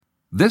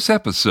This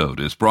episode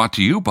is brought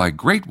to you by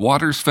Great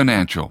Waters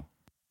Financial.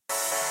 If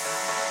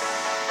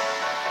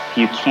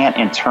you can't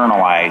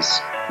internalize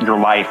your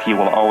life, you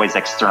will always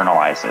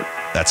externalize it.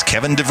 That's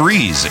Kevin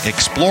DeVries,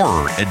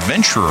 explorer,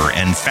 adventurer,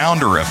 and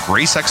founder of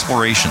Grace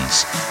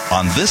Explorations,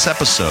 on this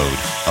episode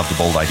of the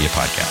Bold Idea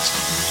Podcast.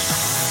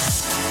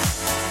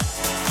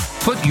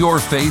 Put your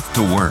faith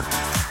to work.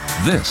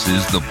 This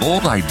is the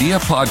Bold Idea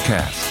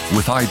Podcast,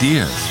 with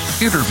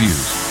ideas,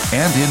 interviews,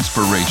 and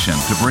inspiration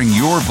to bring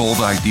your bold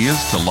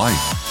ideas to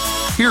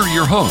life. Here are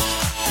your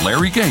hosts,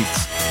 Larry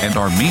Gates and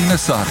Armin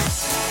Asadi.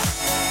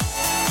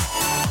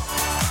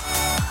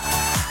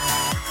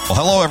 Well,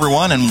 hello,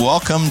 everyone, and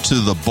welcome to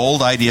the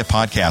Bold Idea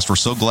Podcast. We're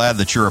so glad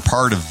that you're a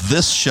part of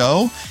this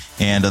show.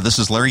 And this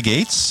is Larry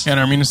Gates. And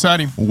Armin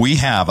Asadi. We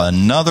have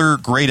another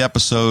great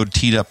episode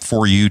teed up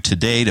for you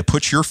today to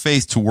put your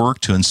faith to work,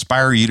 to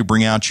inspire you to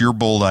bring out your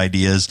bold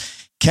ideas.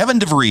 Kevin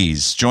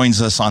DeVries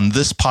joins us on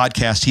this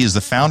podcast. He is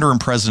the founder and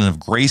president of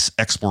Grace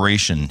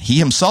Exploration. He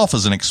himself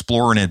is an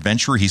explorer and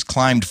adventurer. He's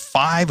climbed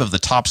 5 of the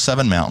top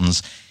 7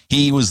 mountains.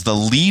 He was the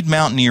lead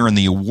mountaineer in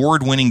the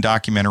award-winning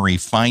documentary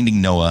Finding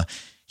Noah.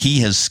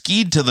 He has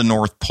skied to the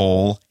North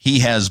Pole. He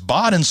has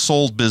bought and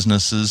sold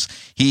businesses.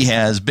 He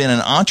has been an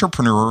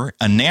entrepreneur,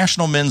 a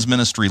national men's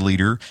ministry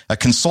leader, a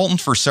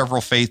consultant for several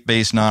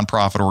faith-based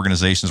nonprofit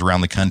organizations around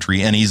the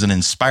country, and he's an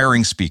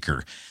inspiring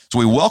speaker. So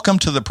we welcome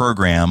to the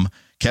program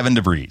Kevin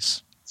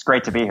DeVries. It's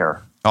great to be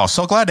here. Oh,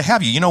 so glad to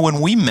have you. You know, when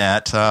we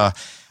met, I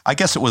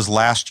guess it was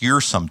last year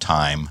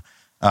sometime,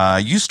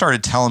 you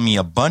started telling me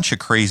a bunch of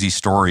crazy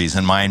stories,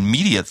 and my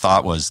immediate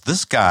thought was,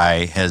 this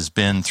guy has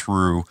been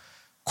through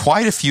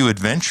quite a few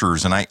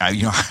adventures, and I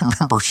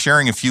remember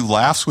sharing a few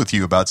laughs with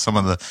you about some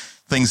of the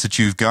things that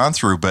you've gone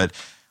through. But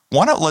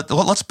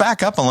let's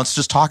back up and let's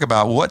just talk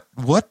about what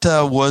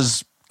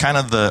was kind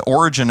of the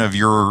origin of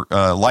your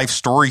life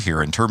story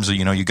here in terms of,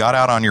 you got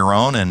out on your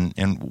own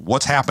and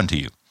what's happened to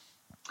you.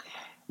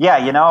 Yeah,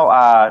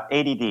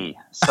 ADD.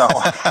 So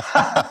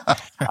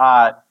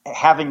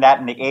having that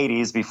in the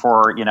 80s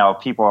before,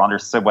 people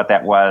understood what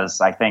that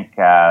was, I think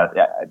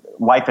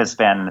life has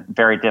been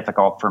very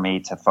difficult for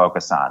me to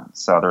focus on.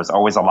 So there's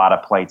always a lot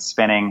of plates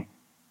spinning.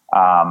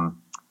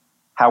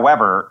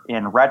 However,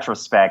 in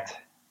retrospect,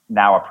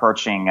 now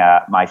approaching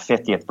my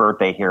 50th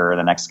birthday here in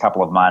the next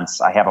couple of months,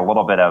 I have a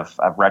little bit of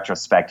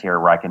retrospect here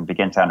where I can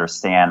begin to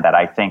understand that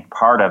I think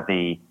part of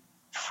the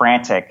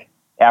frantic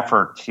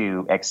effort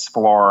to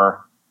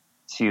explore,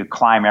 to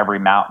climb every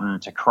mountain,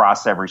 to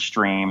cross every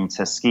stream,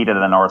 to ski to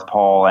the North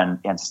Pole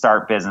and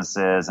start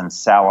businesses and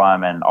sell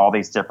them and all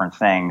these different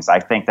things, I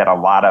think that a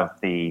lot of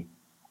the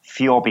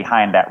fuel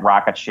behind that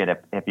rocket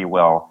ship, if you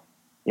will,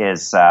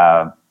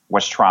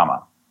 was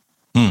trauma.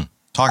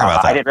 Talk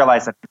about that. I didn't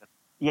realize that.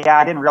 Yeah,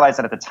 I didn't realize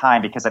that at the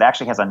time because it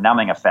actually has a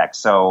numbing effect.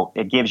 So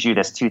it gives you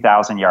this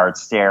 2,000-yard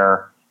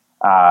stare.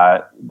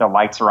 The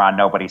lights are on,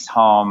 nobody's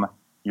home.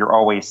 You're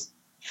always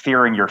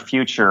fearing your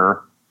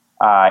future,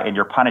 and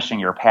you're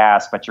punishing your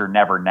past, but you're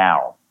never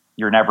now.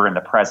 You're never in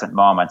the present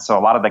moment. So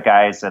a lot of the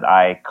guys that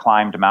I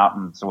climbed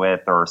mountains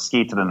with or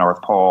skied to the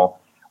North Pole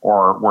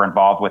or were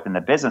involved with in the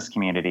business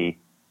community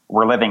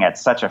were living at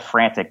such a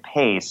frantic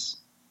pace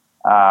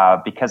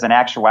because in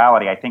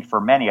actuality, I think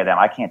for many of them,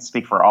 I can't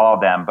speak for all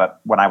of them,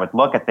 but when I would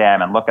look at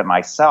them and look at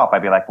myself,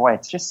 I'd be like, boy,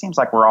 it just seems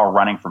like we're all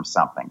running from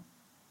something.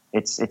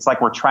 It's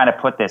like we're trying to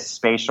put this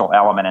spatial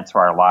element into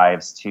our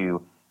lives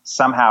to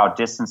somehow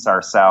distance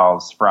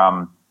ourselves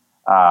from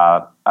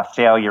a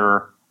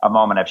failure, a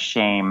moment of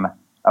shame,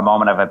 a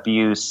moment of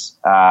abuse,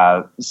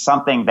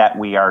 something that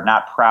we are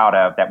not proud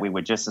of, that we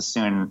would just as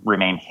soon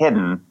remain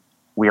hidden.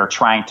 We are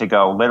trying to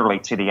go literally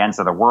to the ends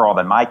of the world.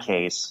 In my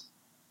case,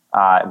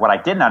 what I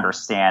didn't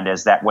understand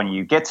is that when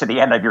you get to the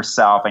end of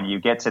yourself and you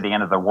get to the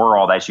end of the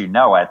world as you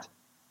know it,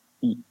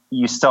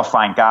 you still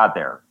find God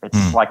there.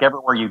 It's like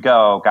everywhere you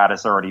go, God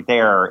is already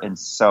there. And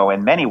so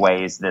in many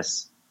ways,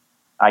 this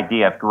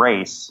idea of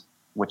grace,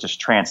 which is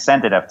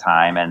transcendent of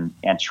time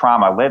and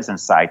trauma lives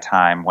inside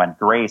time, when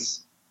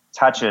grace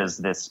touches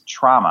this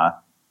trauma,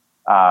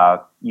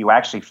 you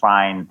actually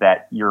find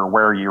that you're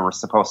where you were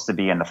supposed to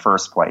be in the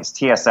first place.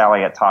 T.S.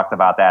 Eliot talked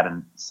about that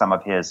in some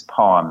of his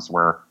poems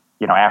where,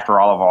 after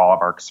all of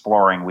our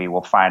exploring, we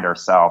will find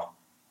ourselves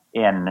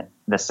in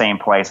the same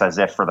place as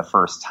if for the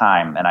first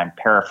time. And I'm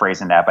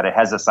paraphrasing that, but it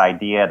has this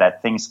idea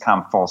that things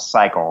come full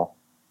cycle.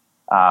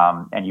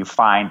 And you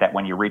find that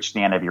when you reach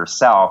the end of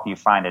yourself, you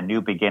find a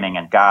new beginning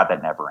in God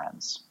that never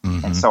ends.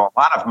 Mm-hmm. And so a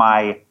lot of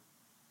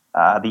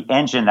the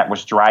engine that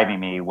was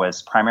driving me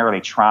was primarily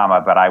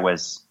trauma, but I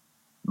was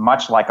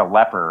much like a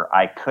leper.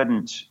 I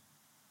couldn't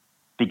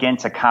begin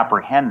to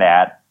comprehend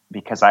that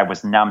because I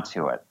was numb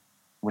to it,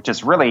 which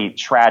is really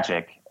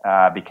tragic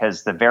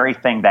because the very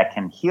thing that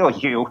can heal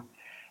you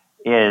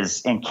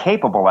is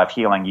incapable of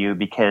healing you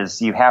because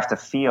you have to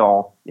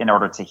feel in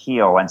order to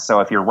heal. And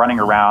so if you're running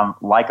around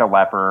like a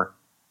leper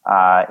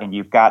and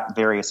you've got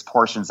various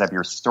portions of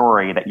your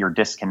story that you're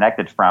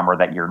disconnected from or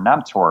that you're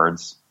numb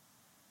towards,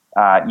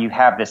 you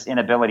have this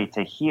inability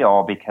to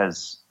heal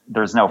because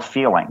there's no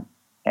feeling.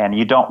 And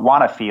you don't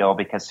want to feel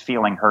because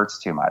feeling hurts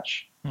too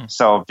much.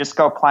 So just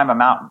go climb a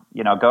mountain,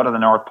 go to the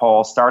North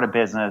Pole, start a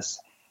business,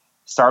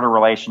 start a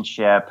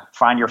relationship,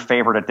 find your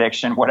favorite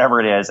addiction, whatever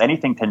it is,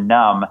 anything to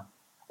numb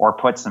or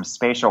put some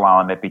spatial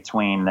element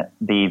between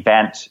the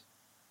event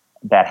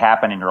that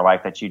happened in your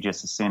life that you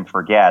just as soon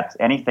forget,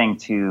 anything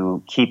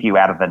to keep you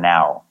out of the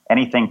now,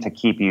 anything to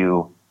keep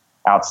you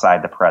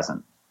outside the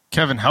present.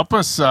 Kevin, help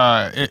us,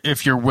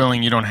 if you're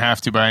willing, you don't have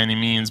to by any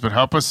means, but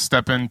help us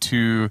step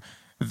into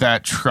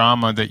that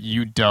trauma that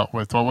you dealt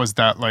with. What was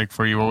that like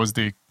for you? What was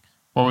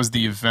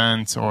the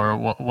event, or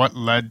what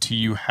led to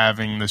you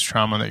having this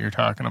trauma that you're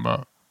talking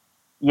about?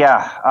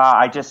 Yeah,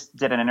 I just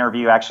did an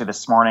interview actually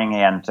this morning,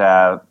 and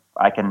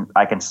I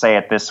can say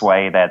it this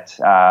way, that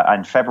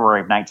in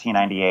February of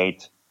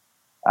 1998,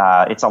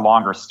 it's a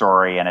longer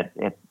story, and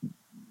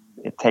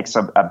it takes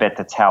a bit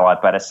to tell it,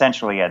 but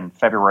essentially in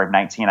February of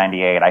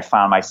 1998, I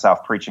found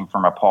myself preaching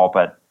from a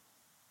pulpit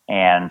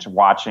and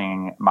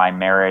watching my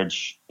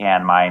marriage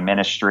and my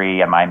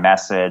ministry and my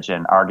message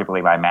and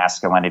arguably my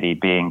masculinity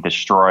being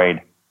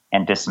destroyed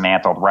and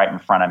dismantled right in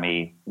front of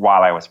me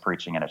while I was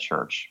preaching in a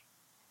church.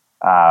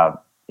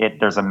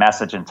 There's a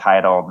message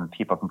entitled, and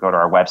people can go to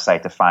our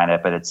website to find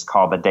it, but it's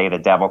called "The Day the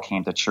Devil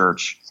Came to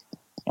Church."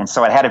 And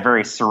so it had a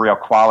very surreal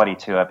quality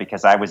to it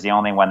because I was the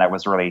only one that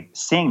was really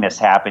seeing this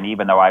happen,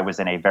 even though I was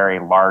in a very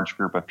large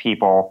group of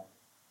people.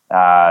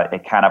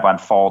 It kind of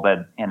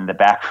unfolded in the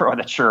back row of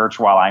the church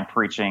while I'm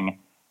preaching.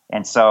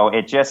 And so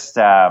it just,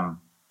 I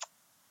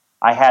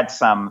had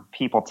some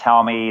people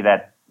tell me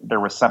that there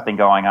was something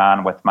going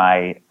on with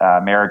my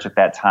marriage at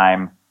that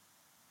time.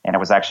 And it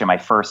was actually my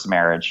first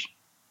marriage.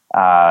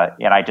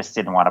 And I just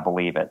didn't want to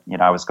believe it.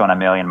 I was going a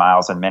million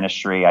miles in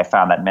ministry. I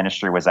found that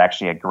ministry was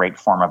actually a great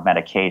form of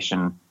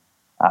medication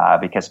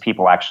because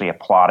people actually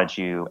applauded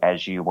you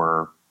as you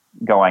were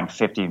going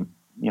 50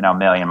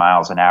 million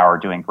miles an hour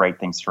doing great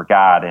things for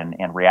God. And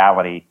in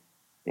reality,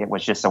 it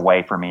was just a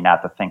way for me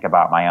not to think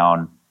about my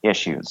own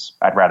issues.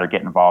 I'd rather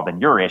get involved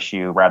in your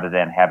issue rather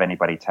than have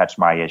anybody touch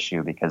my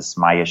issue because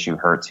my issue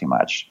hurt too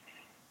much.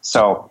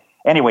 So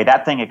anyway,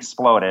 that thing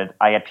exploded.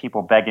 I had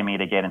people begging me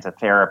to get into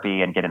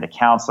therapy and get into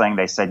counseling.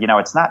 They said,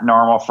 it's not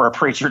normal for a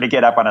preacher to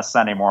get up on a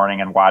Sunday morning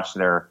and watch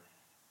their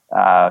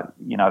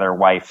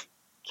wife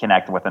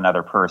connect with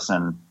another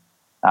person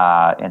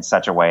in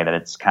such a way that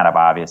it's kind of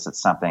obvious that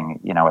something,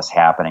 is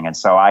happening. And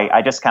so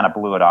I just kind of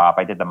blew it off.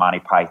 I did the Monty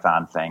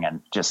Python thing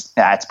and just,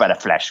 it's but a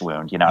flesh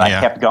wound, and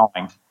I kept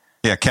going.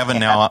 Yeah, Kevin,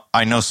 now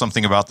I know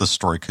something about this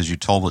story because you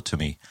told it to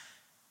me.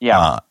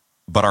 Yeah.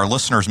 But our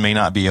listeners may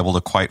not be able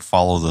to quite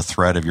follow the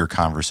thread of your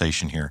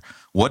conversation here.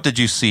 What did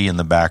you see in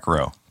the back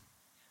row?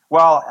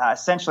 Well,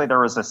 essentially there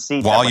was a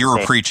seat. While you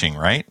were preaching,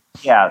 right?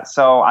 Yeah,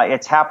 so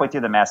it's halfway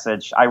through the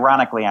message.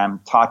 Ironically, I'm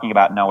talking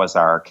about Noah's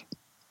Ark.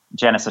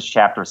 Genesis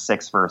chapter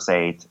 6, verse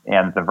 8,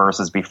 and the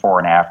verses before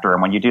and after.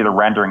 And when you do the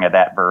rendering of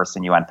that verse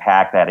and you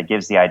unpack that, it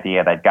gives the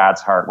idea that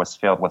God's heart was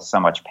filled with so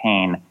much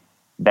pain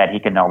that he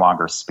could no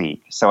longer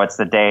speak. So it's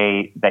the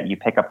day that you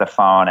pick up the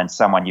phone and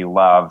someone you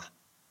love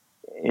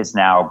is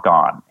now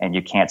gone and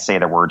you can't say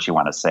the words you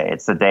want to say.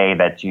 It's the day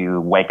that you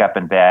wake up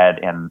in bed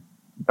and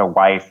the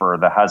wife or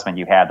the husband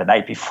you had the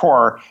night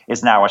before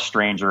is now a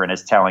stranger and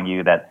is telling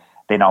you that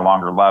they no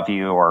longer love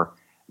you, or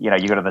you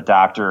go to the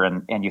doctor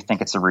and you think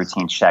it's a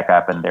routine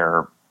checkup and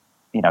they're,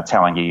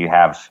 telling you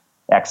have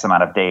X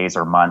amount of days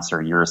or months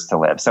or years to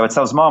live. So it's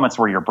those moments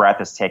where your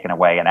breath is taken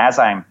away. And as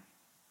I'm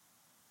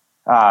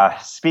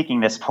speaking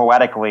this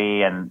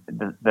poetically, and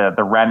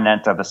the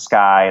remnant of the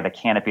sky, the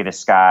canopy of the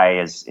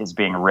sky is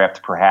being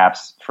ripped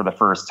perhaps for the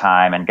first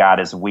time, and God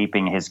is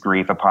weeping his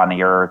grief upon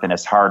the earth, and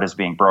his heart is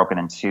being broken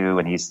in two,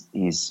 and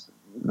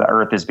the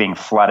earth is being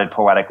flooded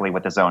poetically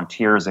with his own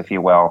tears, if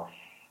you will.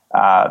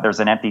 There's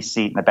an empty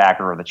seat in the back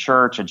row of the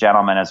church. A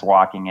gentleman is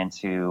walking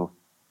into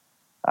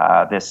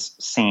this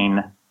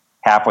scene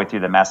halfway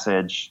through the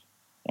message,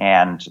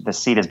 and the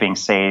seat is being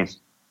saved,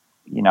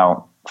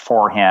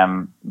 for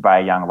him by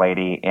a young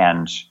lady.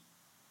 And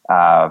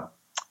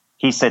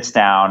he sits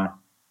down,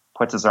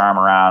 puts his arm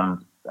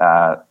around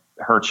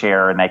her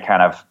chair, and they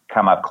kind of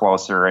come up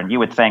closer. And you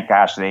would think,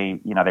 gosh, they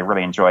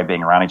really enjoy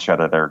being around each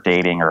other. They're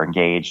dating or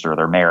engaged or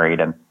they're married.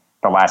 And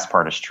the last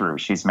part is true.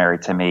 She's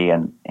married to me,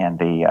 and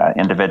the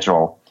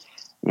individual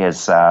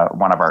is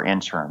one of our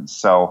interns.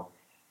 So,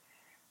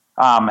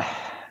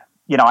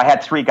 I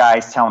had three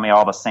guys telling me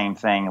all the same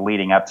thing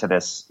leading up to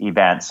this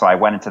event. So I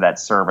went into that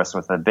service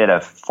with a bit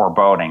of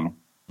foreboding.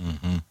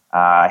 Mm-hmm.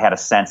 I had a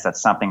sense that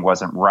something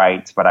wasn't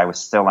right, but I was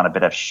still in a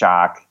bit of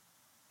shock.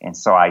 And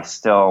so I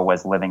still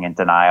was living in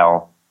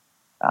denial.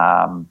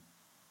 And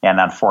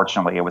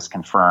unfortunately, it was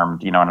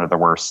confirmed, under the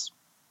worst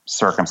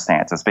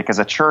circumstances, because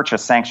a church, a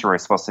sanctuary,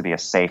 is supposed to be a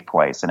safe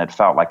place, and it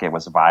felt like it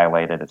was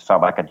violated. It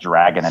felt like a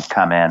dragon had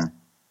come in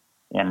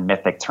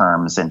mythic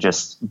terms, and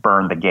just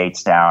burned the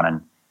gates down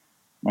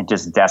and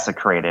just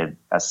desecrated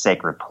a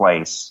sacred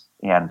place.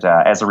 And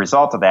as a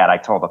result of that, I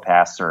told the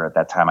pastor at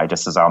that time, I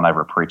just said, I'll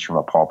never preach from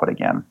a pulpit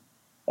again,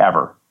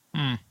 ever.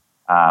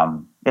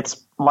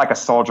 it's like a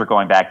soldier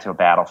going back to a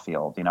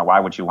battlefield. Why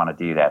would you want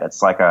to do that?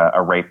 It's like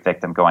a rape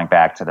victim going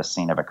back to the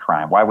scene of a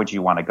crime. Why would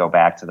you want to go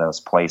back to those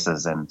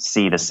places and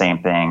see the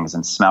same things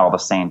and smell the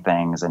same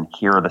things and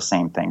hear the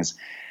same things?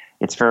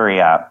 It's very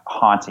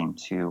haunting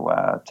to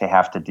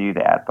have to do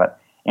that. But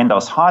in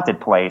those haunted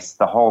places,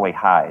 the holy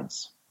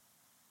hides.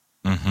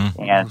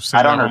 Mm-hmm. And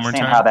I don't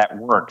understand how that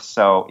works.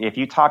 So if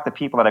you talk to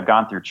people that have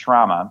gone through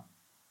trauma,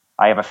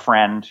 I have a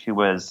friend who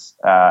was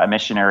a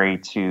missionary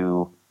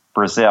to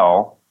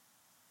Brazil.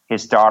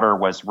 His daughter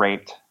was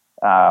raped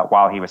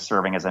while he was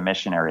serving as a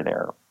missionary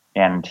there.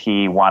 And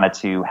he wanted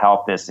to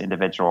help this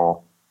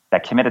individual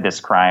that committed this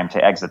crime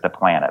to exit the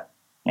planet.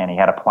 And he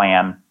had a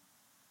plan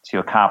to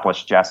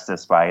accomplish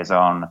justice by his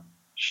own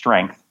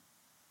strength.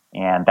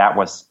 And that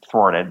was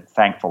thwarted,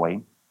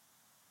 thankfully.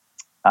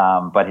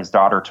 But his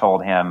daughter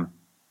told him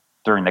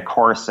during the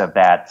course of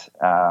that,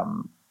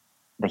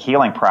 the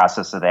healing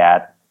process of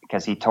that,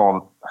 because he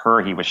told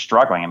her he was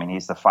struggling. I mean,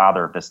 he's the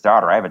father of this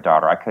daughter. I have a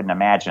daughter. I couldn't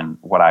imagine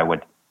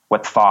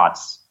what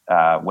thoughts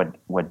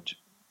would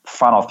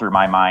funnel through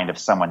my mind if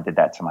someone did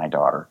that to my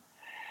daughter.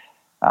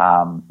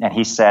 And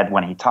he said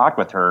when he talked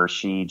with her,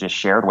 she just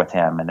shared with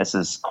him, and this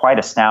is quite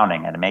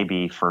astounding, and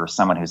maybe for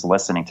someone who's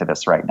listening to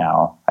this right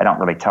now, I don't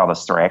really tell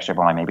this story. Actually, I've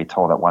only maybe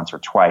told it once or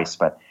twice,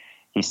 but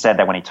he said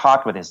that when he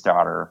talked with his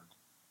daughter,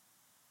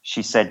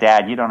 she said,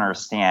 "Dad, you don't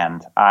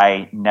understand.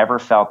 I never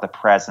felt the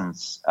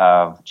presence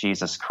of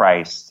Jesus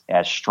Christ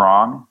as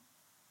strong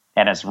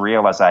and as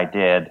real as I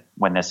did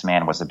when this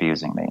man was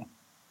abusing me."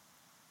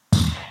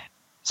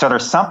 So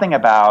there's something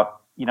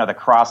about, the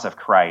cross of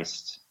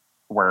Christ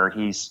where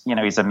he's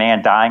a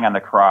man dying on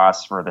the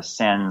cross for the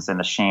sins and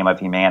the shame of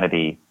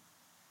humanity.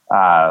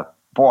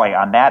 Boy,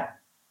 on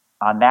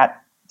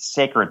that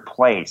sacred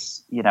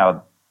place,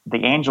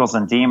 the angels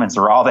and demons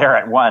are all there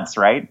at once,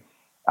 right?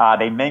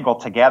 They mingle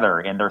together,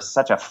 and there's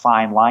such a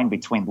fine line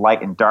between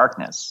light and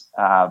darkness.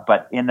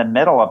 But in the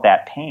middle of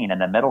that pain, in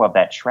the middle of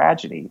that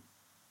tragedy,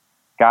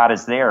 God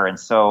is there. And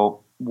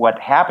so what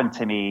happened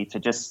to me, to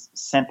just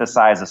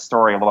synthesize the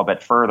story a little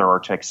bit further or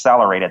to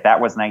accelerate it,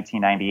 that was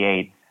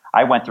 1998.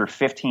 I went through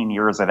 15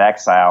 years of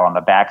exile on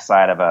the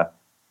backside of a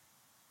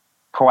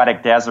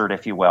poetic desert,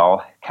 if you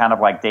will, kind of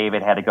like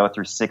David had to go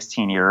through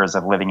 16 years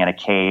of living in a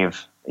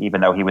cave,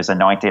 even though he was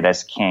anointed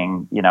as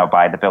king,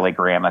 by the Billy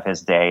Graham of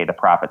his day, the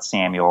prophet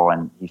Samuel,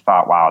 and he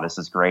thought, wow, this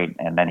is great.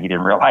 And then he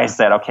didn't realize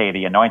that, okay,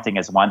 the anointing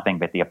is one thing,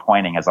 but the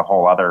appointing is a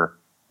whole other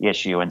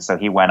issue. And so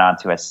he went on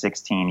to a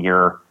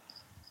 16-year,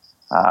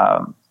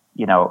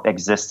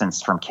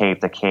 existence from cave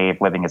to cave,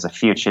 living as a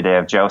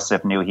fugitive.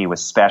 Joseph knew he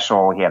was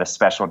special. He had a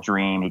special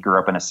dream. He grew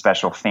up in a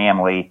special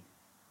family.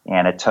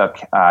 And it took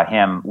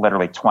him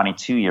literally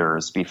 22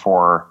 years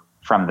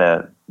from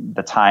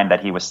the time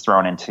that he was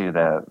thrown into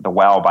the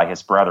well by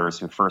his brothers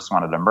who first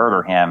wanted to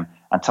murder him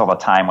until the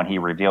time when he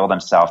revealed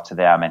himself to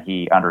them, and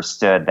he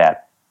understood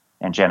that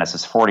in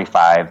Genesis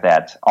 45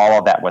 that all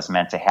of that was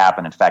meant to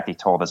happen. In fact, he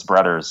told his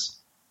brothers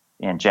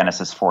in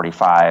Genesis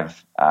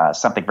 45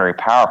 something very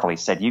powerful. He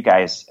said, "You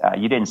guys,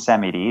 you didn't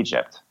send me to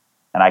Egypt."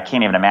 And I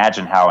can't even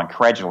imagine how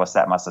incredulous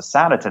that must have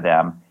sounded to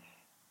them.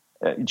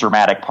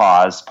 Dramatic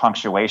pause,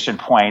 punctuation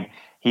point.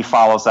 He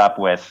follows up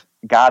with,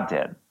 "God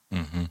did."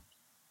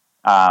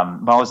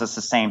 Mm-hmm. Moses,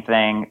 the same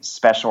thing,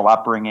 special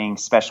upbringing,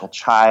 special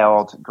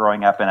child,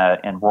 growing up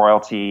in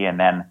royalty, and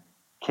then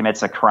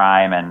commits a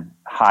crime and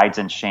hides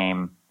in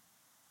shame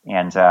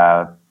and,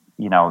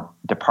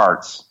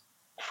 departs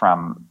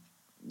from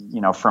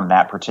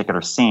that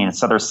particular scene.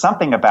 So there's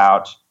something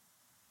about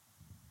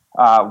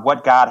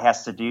what God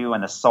has to do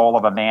in the soul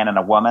of a man and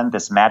a woman,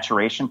 this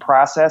maturation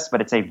process, but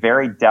it's a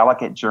very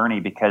delicate journey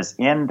because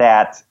in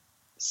that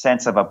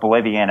sense of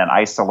oblivion and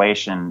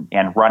isolation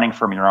and running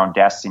from your own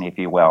destiny, if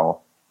you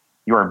will,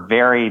 you are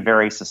very,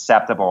 very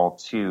susceptible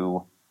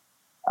to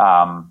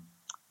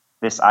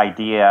this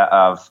idea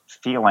of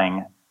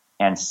feeling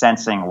and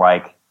sensing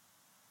like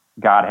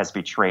God has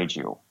betrayed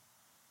you.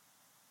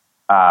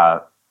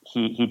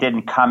 He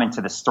didn't come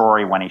into the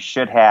story when he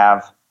should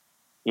have.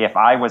 If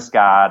I was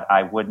God,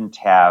 I wouldn't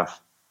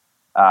have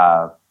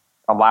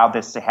allowed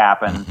this to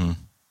happen. Mm-hmm.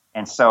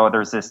 And so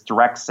there's this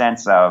direct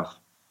sense of,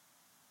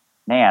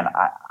 man,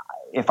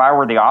 if I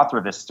were the author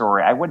of this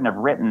story, I wouldn't have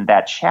written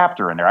that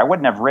chapter in there. I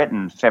wouldn't have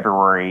written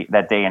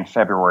that day in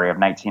February of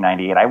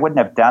 1998. I wouldn't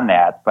have done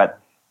that. But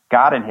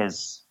God in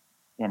his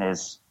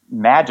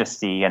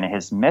majesty and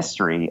his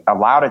mystery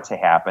allowed it to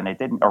happen. It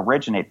didn't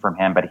originate from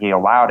him, but he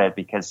allowed it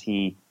because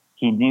he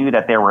knew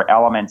that there were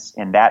elements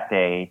in that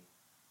day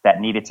that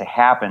needed to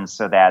happen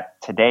so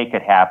that today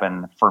could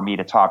happen for me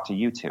to talk to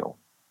you two.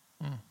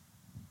 Mm.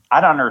 I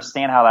don't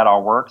understand how that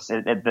all works.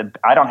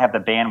 I don't have the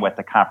bandwidth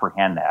to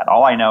comprehend that.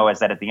 All I know is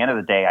that at the end of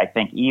the day, I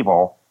think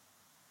evil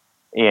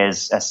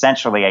is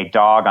essentially a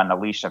dog on the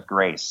leash of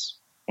grace.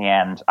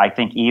 And I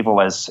think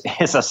evil is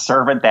a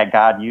servant that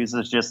God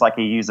uses just like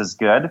he uses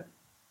good.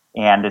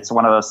 And it's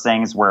one of those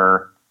things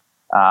where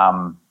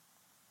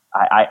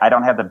I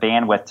don't have the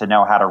bandwidth to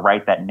know how to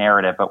write that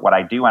narrative, but what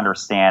I do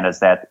understand is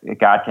that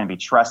God can be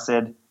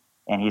trusted,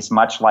 and he's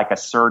much like a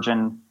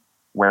surgeon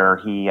where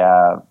he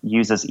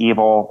uses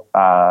evil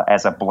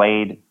as a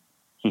blade.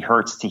 He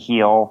hurts to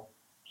heal.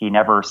 He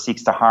never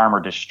seeks to harm or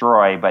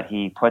destroy, but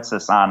he puts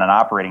us on an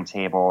operating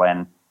table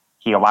and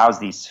he allows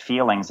these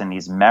feelings and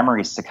these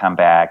memories to come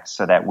back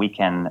so that we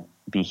can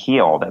be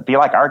healed. It'd be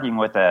like arguing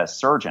with a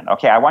surgeon.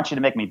 Okay, I want you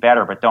to make me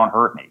better, but don't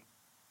hurt me.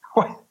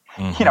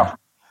 You know,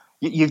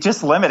 you've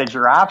just limited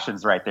your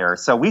options right there.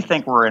 So we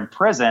think we're in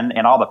prison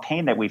and all the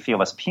pain that we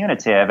feel is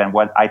punitive. And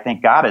what I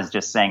think God is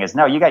just saying is,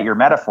 no, you got your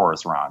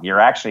metaphors wrong. You're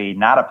actually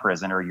not a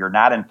prisoner. You're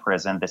not in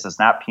prison. This is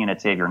not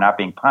punitive. You're not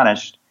being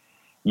punished.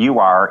 You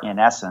are, in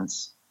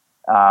essence,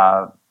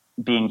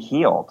 being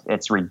healed.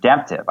 It's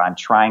redemptive. I'm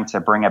trying to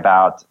bring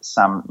about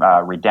some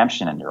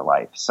redemption in your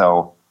life.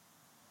 So,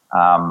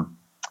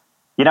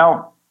 you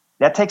know,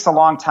 that takes a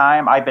long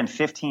time. I've been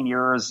 15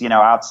 years, you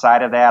know,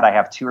 outside of that. I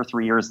have 2 or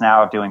 3 years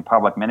now of doing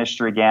public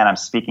ministry again. I'm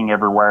speaking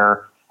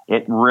everywhere.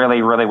 It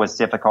really, really was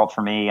difficult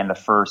for me in the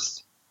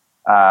first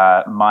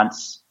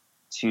months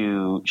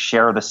to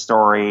share the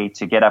story,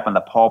 to get up in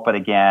the pulpit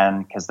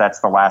again, because that's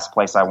the last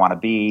place I want to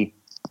be.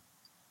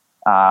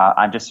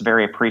 I'm just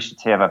very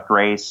appreciative of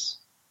grace.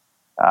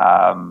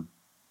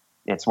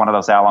 It's one of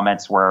those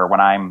elements where when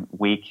I'm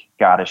weak,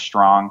 God is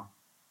strong.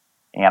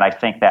 And I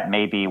think that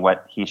may be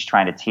what he's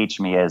trying to teach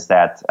me is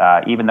that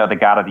even though the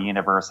God of the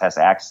universe has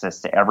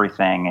access to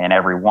everything and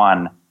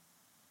everyone,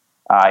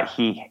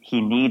 he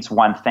needs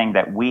one thing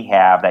that we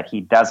have that he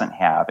doesn't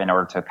have in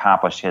order to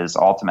accomplish his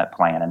ultimate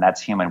plan, and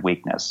that's human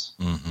weakness.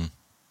 Mm-hmm.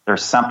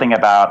 There's something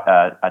about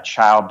a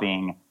child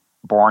being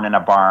born in a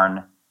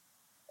barn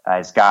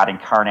as God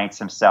incarnates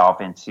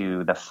himself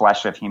into the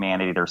flesh of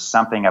humanity. There's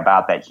something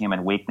about that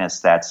human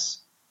weakness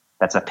that's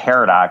a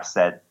paradox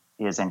that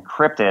is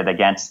encrypted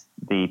against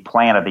the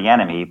plan of the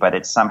enemy, but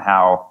it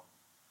somehow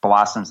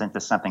blossoms into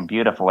something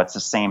beautiful. It's the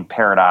same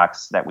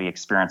paradox that we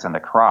experience on the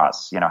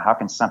cross. You know, how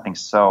can something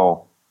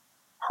so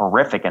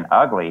horrific and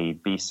ugly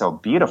be so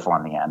beautiful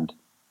in the end?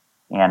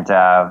 And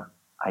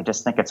I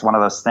just think it's one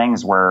of those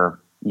things where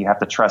you have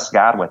to trust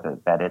God with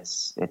it, that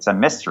it's a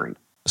mystery.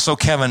 So,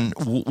 Kevin,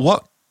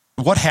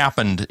 what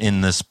happened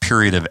in this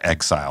period of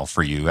exile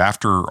for you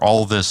after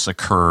all this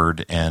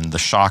occurred and the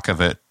shock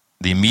of it,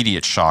 the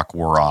immediate shock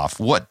wore off?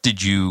 What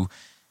did you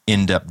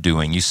end up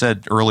doing? You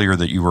said earlier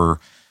that you were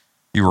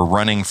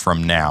running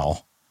from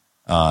now,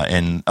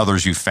 and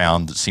others you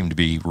found that seemed to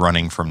be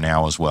running from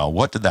now as well.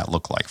 What did that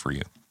look like for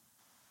you?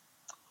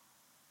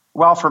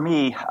 Well, for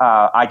me,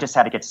 I just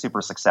had to get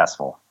super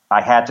successful.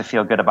 I had to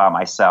feel good about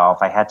myself.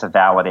 I had to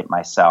validate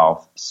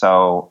myself.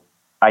 So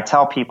I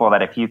tell people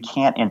that if you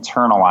can't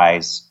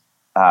internalize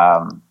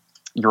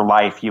your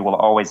life, you will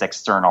always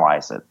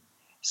externalize it.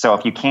 So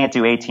if you can't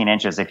do 18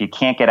 inches, if you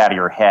can't get out of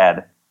your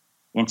head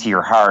into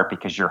your heart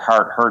because your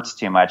heart hurts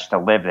too much to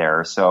live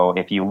there. So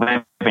if you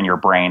live in your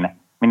brain, I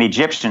mean, the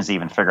Egyptians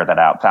even figured that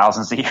out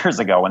thousands of years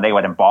ago when they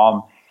would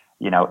embalm,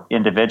 you know,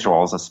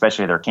 individuals,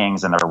 especially their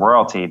kings and their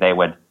royalty. They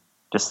would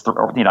just,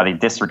 they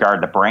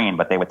disregard the brain,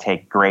 but they would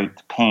take great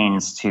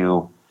pains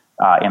to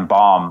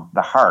embalm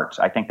the heart.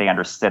 I think they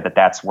understood that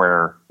that's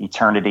where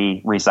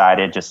eternity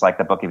resided, just like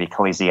the book of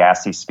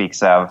Ecclesiastes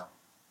speaks of.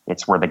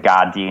 It's where the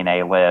God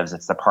DNA lives.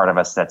 It's the part of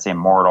us that's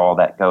immortal,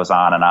 that goes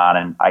on.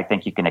 And I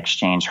think you can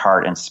exchange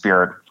heart and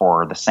spirit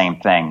for the same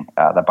thing.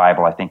 The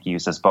Bible, I think,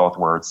 uses both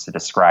words to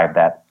describe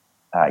that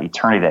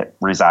eternity that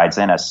resides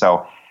in us.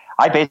 So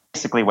I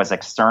basically was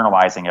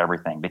externalizing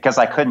everything. Because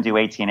I couldn't do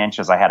 18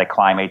 inches, I had to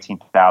climb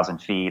 18,000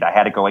 feet. I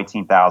had to go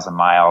 18,000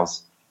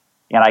 miles.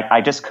 And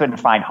I just couldn't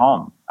find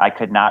home. I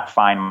could not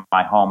find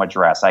my home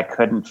address. I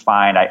couldn't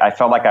find, I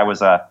felt like I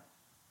was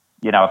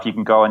if you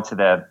can go into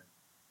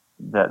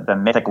the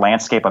mythic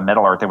landscape of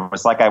Middle-earth, it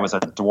was like I was a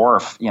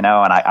dwarf, and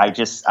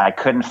I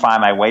couldn't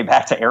find my way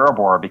back to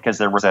Erebor because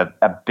there was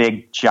a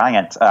big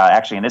giant,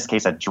 actually in this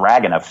case, a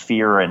dragon of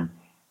fear and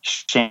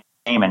shame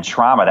and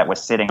trauma that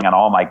was sitting on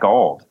all my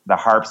gold. The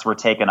harps were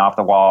taken off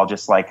the wall,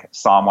 just like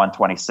Psalm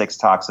 126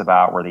 talks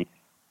about, where the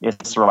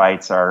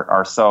Israelites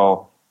are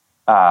so,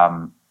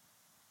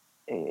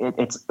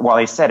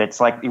 they said it's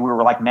like we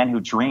were like men who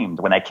dreamed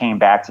when they came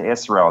back to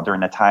Israel during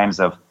the times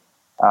of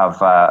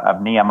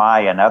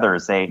Nehemiah and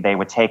others. They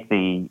would take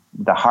the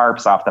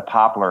harps off the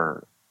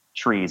poplar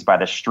trees by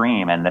the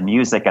stream, and the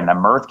music and the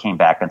mirth came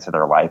back into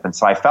their life. And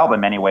so I felt in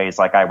many ways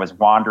like I was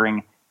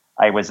wandering.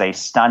 I was a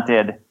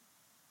stunted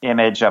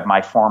image of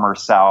my former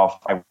self.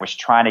 I was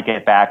trying to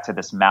get back to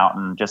this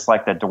mountain, just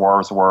like the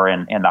dwarves were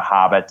in The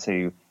Hobbit,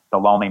 to the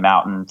Lonely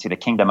Mountain, to the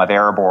kingdom of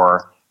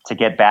Erebor, to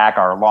get back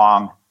our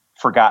long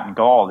forgotten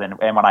gold. And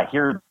when I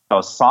hear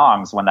those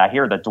songs, when I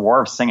hear the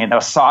dwarves singing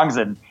those songs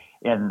in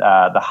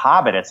The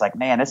Hobbit, it's like,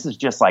 man, this is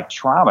just like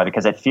trauma,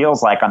 because it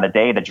feels like on the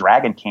day the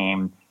dragon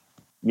came,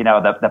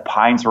 the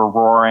pines were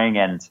roaring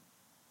and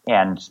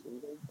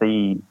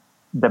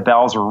the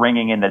bells were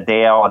ringing in the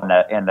dale,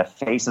 and the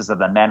faces of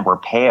the men were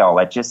pale.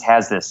 It just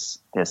has this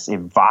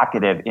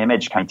evocative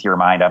image coming to your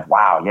mind of,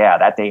 wow, yeah,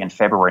 that day in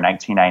February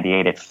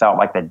 1998, it felt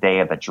like the day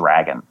of the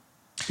dragon.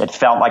 It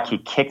felt like he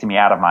kicked me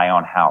out of my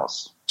own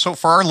house. So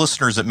for our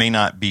listeners that may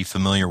not be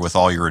familiar with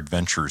all your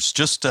adventures,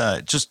 just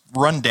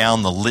run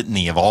down the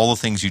litany of all the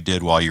things you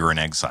did while you were in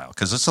exile,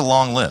 because it's a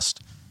long list.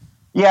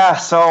 Yeah,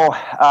 so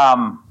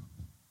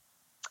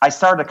I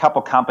started a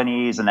couple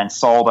companies and then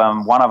sold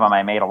them. One of them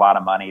I made a lot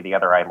of money. The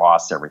other I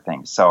lost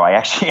everything. So I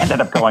actually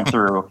ended up going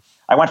through,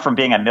 I went from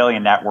being a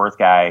million net worth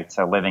guy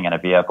to living in a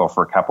vehicle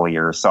for a couple of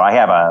years. So I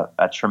have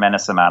a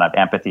tremendous amount of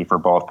empathy for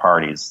both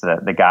parties.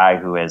 The guy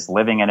who is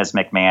living in his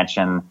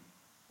McMansion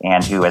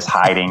and who is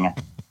hiding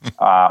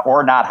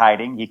or not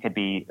hiding. He could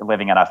be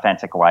living an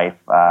authentic life.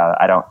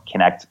 I don't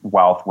connect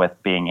wealth with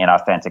being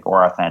inauthentic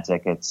or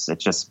authentic. It's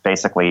just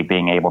basically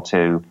being able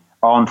to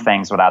own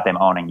things without them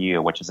owning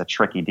you, which is a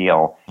tricky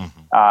deal.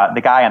 Mm-hmm.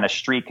 The guy on the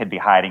street could be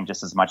hiding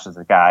just as much as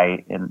the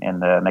guy in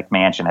the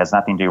McMansion. It has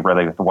nothing to do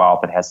really with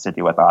wealth. It has to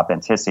do with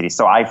authenticity.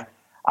 So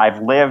I've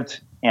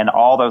lived in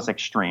all those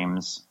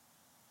extremes.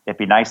 It'd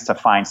be nice to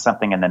find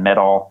something in the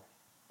middle.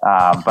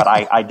 But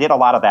I did a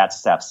lot of that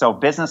stuff. So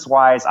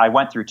business-wise, I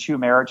went through 2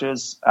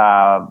 marriages,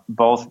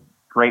 both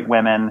great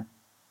women,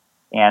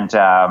 and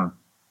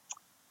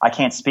I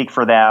can't speak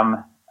for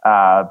them.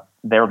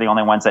 They're the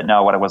only ones that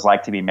know what it was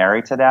like to be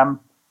married to them.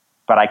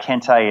 But I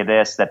can tell you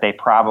this, that they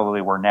probably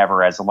were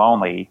never as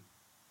lonely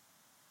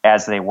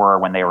as they were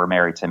when they were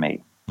married to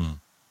me. Mm.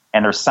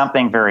 And there's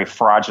something very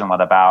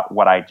fraudulent about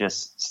what I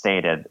just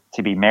stated,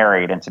 to be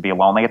married and to be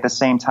lonely at the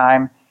same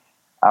time.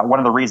 One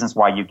of the reasons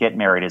why you get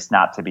married is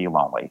not to be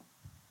lonely.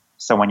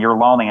 So when you're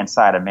lonely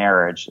inside a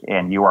marriage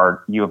and you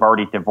have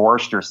already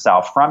divorced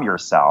yourself from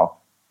yourself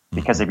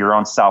because of your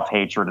own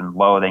self-hatred and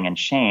loathing and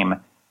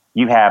shame,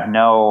 you have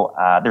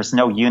there's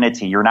no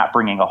unity. You're not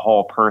bringing a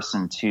whole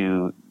person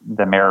to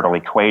the marital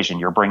equation.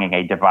 You're bringing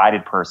a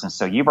divided person.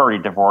 So you've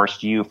already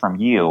divorced you from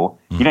you.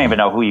 Mm-hmm. You don't even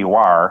know who you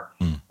are.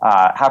 Mm-hmm.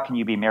 How can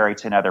you be married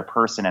to another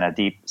person in a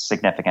deep,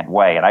 significant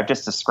way? And I've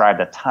just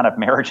described a ton of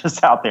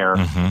marriages out there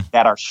mm-hmm.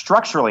 that are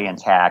structurally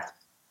intact,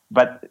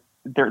 but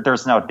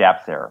there's no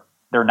depth there.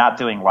 They're not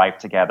doing life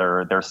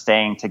together. They're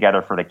staying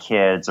together for the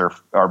kids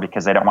or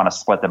because they don't want to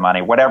split the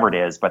money, whatever it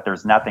is, but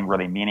there's nothing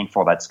really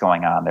meaningful that's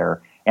going on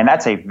there. And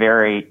that's a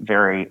very,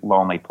 very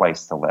lonely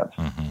place to live.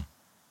 Mm-hmm.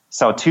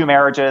 So 2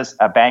 marriages,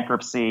 a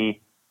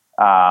bankruptcy,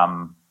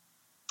 climbed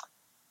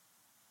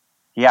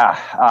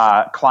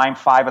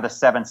 5 of the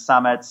 7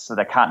 summits,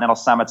 the continental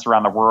summits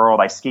around the world.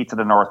 I skied to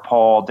the North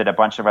Pole, did a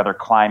bunch of other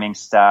climbing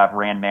stuff,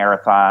 ran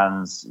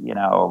marathons,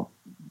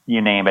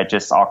 you name it,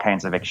 just all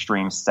kinds of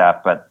extreme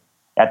stuff. But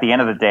at the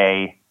end of the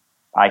day,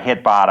 I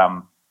hit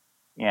bottom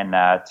in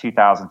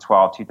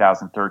 2012,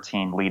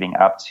 2013, leading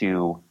up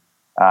to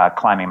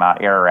climbing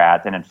Mount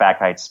Ararat. And in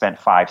fact, I had spent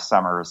 5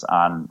 summers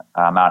on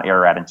Mount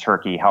Ararat in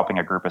Turkey, helping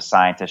a group of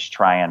scientists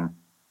try and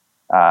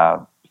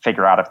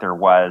figure out if there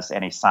was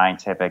any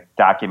scientific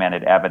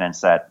documented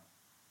evidence that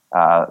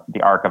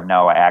the Ark of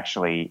Noah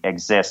actually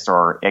exists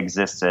or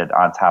existed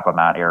on top of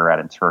Mount Ararat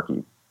in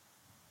Turkey.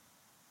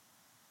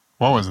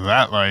 What was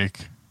that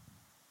like?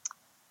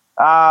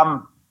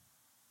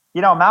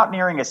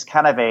 Mountaineering is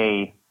kind of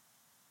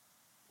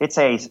it's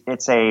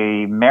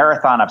a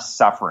marathon of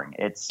suffering.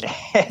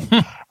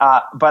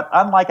 But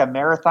unlike a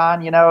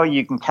marathon,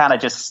 you can kind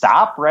of just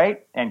stop,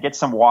 right, and get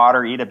some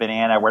water, eat a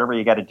banana, whatever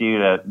you got to do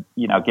to,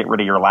 get rid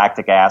of your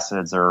lactic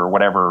acids or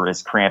whatever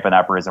is cramping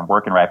up or isn't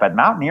working right. But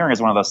mountaineering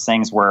is one of those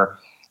things where,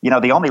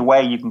 the only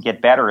way you can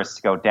get better is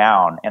to go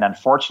down. And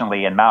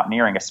unfortunately, in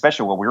mountaineering,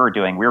 especially what we were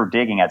doing, we were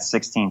digging at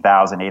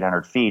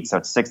 16,800 feet, so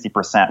it's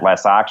 60%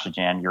 less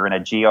oxygen. You're in a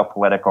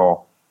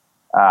geopolitical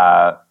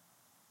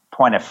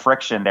point of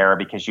friction there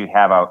because you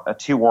have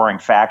 2 warring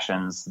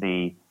factions,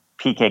 the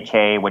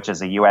PKK, which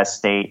is a U.S.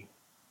 state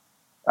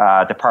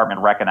Department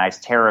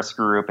recognized terrorist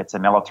group. It's a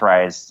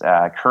militarized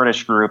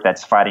Kurdish group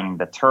that's fighting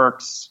the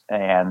Turks,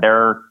 and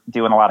they're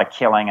doing a lot of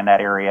killing in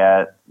that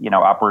area,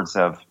 upwards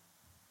of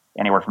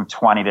anywhere from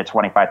 20 to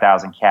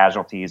 25,000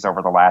 casualties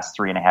over the last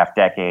 3.5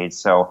 decades.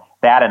 So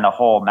that and the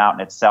whole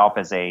mountain itself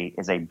is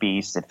a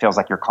beast. It feels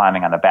like you're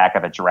climbing on the back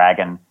of a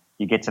dragon.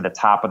 You get to the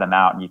top of the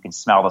mountain, you can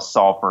smell the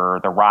sulfur.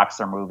 The rocks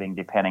are moving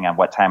depending on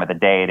what time of the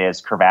day it is.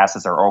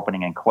 Crevasses are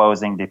opening and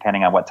closing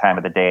depending on what time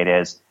of the day it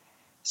is.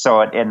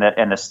 So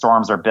and the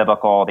storms are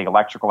biblical. The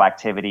electrical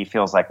activity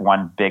feels like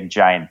one big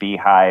giant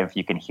beehive.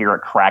 You can hear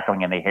it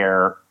crackling in the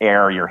air.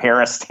 Your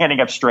hair is standing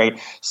up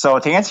straight. So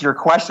to answer your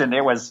question,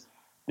 it was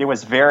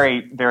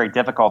very, very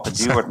difficult to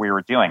do what we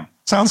were doing.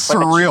 Sounds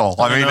surreal.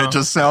 It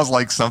just sounds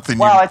like something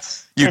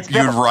you'd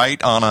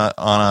write on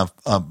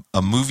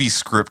a movie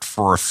script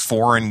for a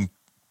foreign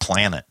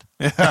planet.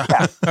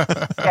 Yeah,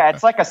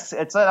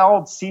 it's an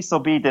old Cecil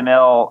B.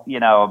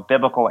 DeMille,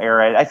 biblical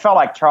era. I felt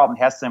like Charlton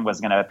Heston was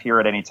going to appear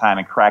at any time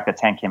and crack the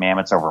 10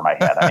 Commandments over my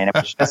head. It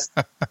was just,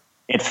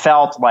 it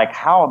felt like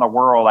how in the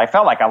world. I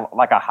felt like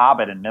a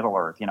hobbit in Middle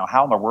Earth.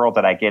 How in the world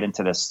did I get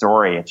into this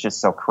story? It's just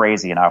so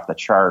crazy and off the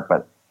chart.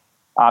 But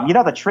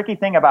the tricky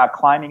thing about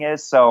climbing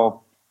is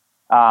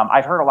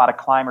I've heard a lot of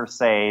climbers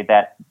say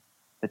that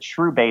the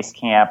true base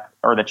camp,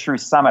 or the true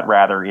summit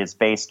rather, is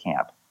base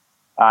camp.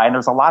 And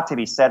there's a lot to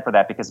be said for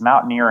that because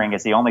mountaineering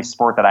is the only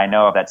sport that I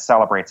know of that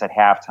celebrates at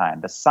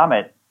halftime. The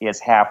summit is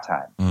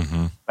halftime.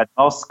 Mm-hmm. But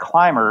most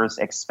climbers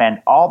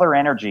expend all their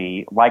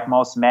energy, like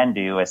most men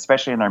do,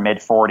 especially in their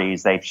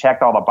mid-40s. They've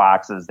checked all the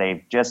boxes.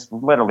 They've just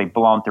literally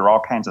blown through all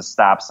kinds of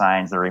stop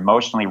signs. They're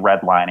emotionally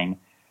redlining.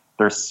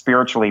 They're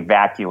spiritually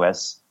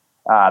vacuous.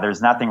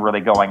 There's nothing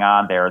really going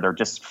on there. They're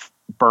just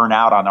burnt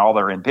out on all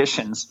their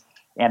ambitions.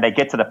 And they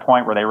get to the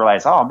point where they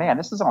realize, oh, man,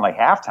 this is only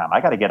halftime.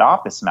 I got to get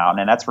off this mountain.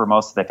 And that's where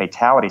most of the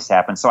fatalities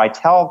happen. So I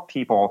tell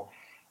people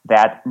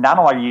that not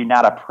only are you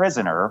not a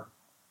prisoner,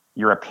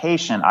 you're a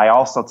patient. I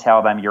also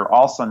tell them you're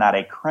also not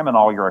a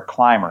criminal, you're a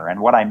climber. And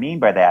what I mean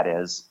by that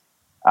is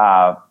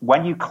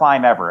when you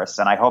climb Everest,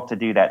 and I hope to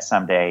do that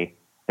someday,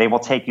 they will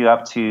take you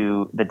up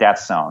to the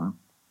death zone,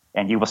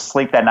 and you will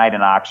sleep that night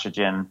in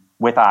oxygen,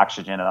 with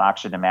oxygen, and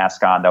oxygen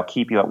mask on. They'll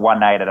keep you at one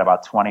night at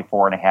about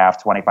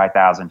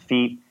 25,000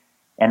 feet.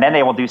 And then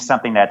they will do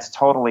something that's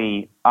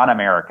totally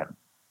un-American,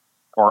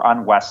 or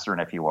un-Western,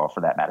 if you will,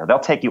 for that matter. They'll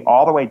take you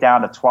all the way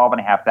down to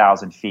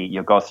 12,500 feet.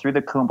 You'll go through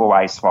the Khumbu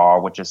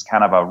Icefall, which is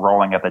kind of a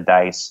rolling of the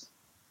dice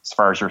as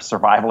far as your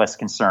survival is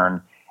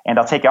concerned. And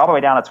they'll take you all the way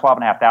down to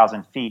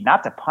 12,500 feet,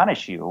 not to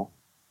punish you,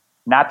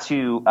 not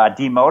to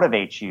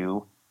demotivate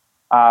you,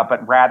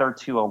 but rather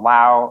to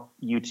allow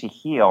you to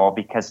heal,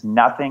 because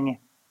nothing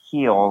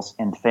heals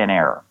in thin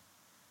air.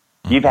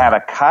 You have a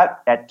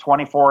cut at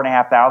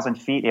 24,500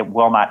 feet, it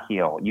will not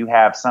heal. You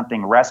have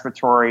something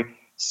respiratory,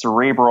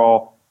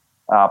 cerebral,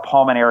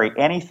 pulmonary,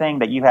 anything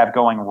that you have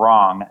going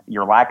wrong,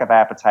 your lack of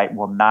appetite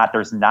will not,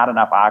 there's not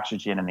enough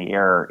oxygen in the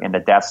air in the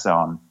death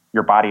zone.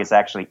 Your body is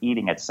actually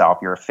eating itself.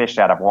 You're a fish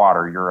out of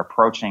water. You're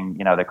approaching,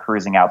 the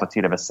cruising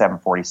altitude of a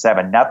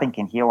 747. Nothing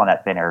can heal in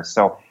that thin air.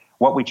 So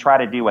what we try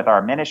to do with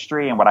our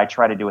ministry, and what I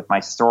try to do with my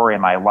story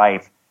and my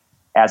life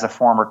as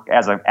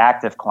an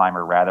active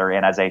climber rather,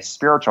 and as a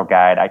spiritual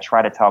guide, I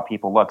try to tell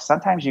people, look,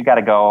 sometimes you got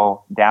to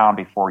go down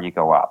before you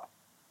go up.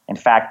 In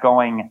fact,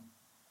 going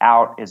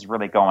out is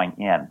really going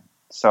in.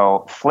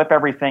 So flip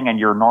everything in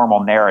your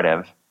normal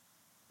narrative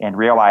and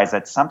realize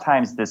that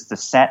sometimes this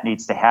descent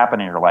needs to happen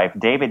in your life.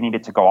 David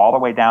needed to go all the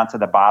way down to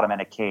the bottom in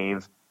a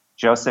cave.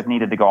 Joseph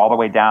needed to go all the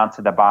way down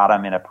to the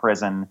bottom in a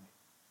prison.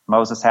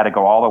 Moses had to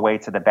go all the way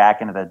to the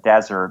back end of the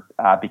desert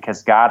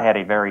because God had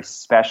a very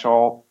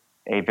special,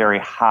 a very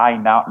high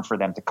mountain for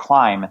them to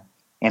climb.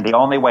 And the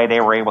only way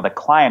they were able to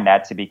climb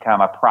that, to become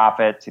a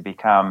prophet, to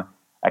become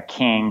a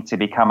king, to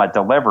become a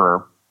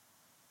deliverer,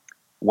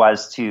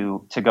 was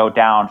to go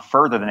down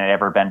further than it had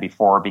ever been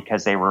before,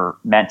 because they were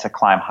meant to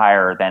climb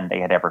higher than they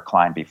had ever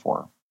climbed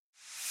before.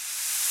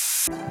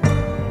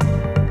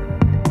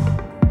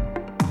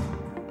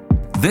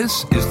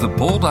 This is the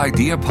Bold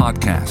Idea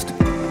Podcast.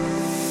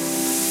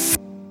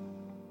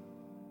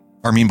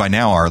 Armin, by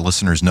now our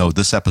listeners know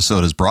this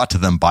episode is brought to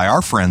them by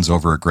our friends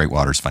over at Great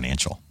Waters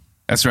Financial.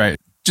 That's right.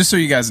 Just so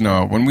you guys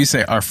know, when we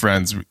say our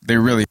friends, they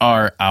really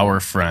are our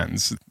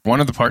friends.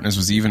 One of the partners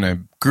was even a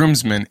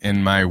groomsman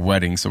in my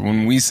wedding. So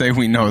when we say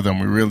we know them,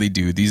 we really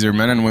do. These are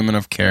men and women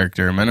of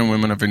character, men and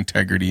women of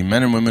integrity,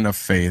 men and women of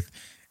faith.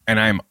 And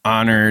I'm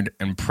honored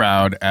and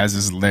proud, as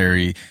is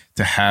Larry,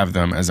 to have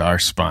them as our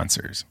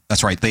sponsors.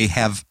 That's right. They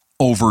have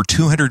over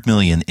 $200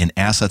 million in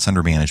assets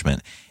under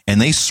management, and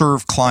they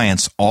serve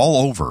clients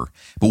all over.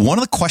 But one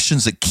of the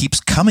questions that keeps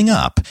coming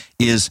up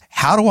is,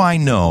 how do I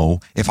know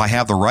if I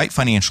have the right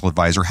financial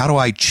advisor? How do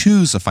I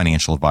choose a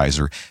financial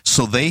advisor?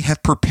 So they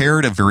have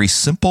prepared a very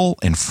simple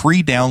and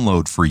free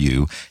download for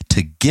you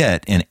to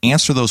get and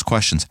answer those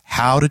questions,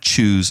 how to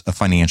choose a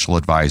financial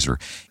advisor.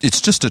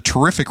 It's just a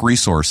terrific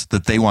resource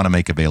that they want to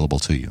make available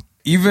to you.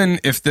 Even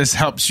if this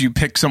helps you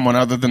pick someone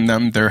other than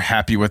them, they're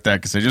happy with that,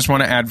 because they just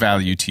want to add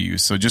value to you.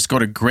 So just go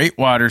to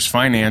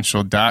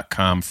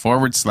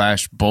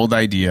greatwatersfinancial.com/bold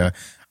idea.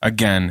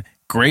 Again,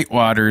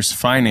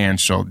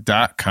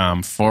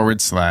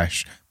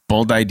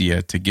 greatwatersfinancial.com/bold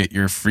idea to get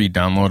your free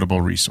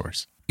downloadable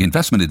resource.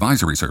 Investment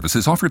advisory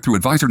services offered through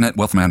AdvisorNet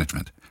Wealth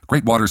Management.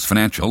 Great Waters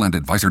Financial and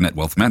AdvisorNet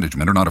Wealth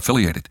Management are not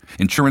affiliated.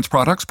 Insurance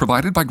products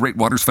provided by Great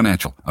Waters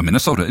Financial, a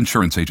Minnesota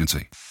insurance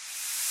agency.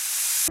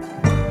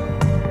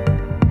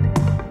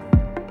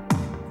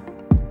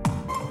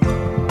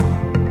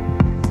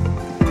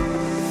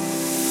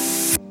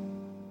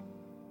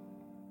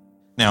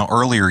 Now,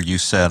 earlier you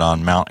said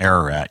on Mount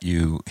Ararat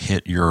you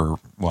hit your,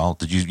 well,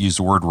 did you use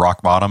the word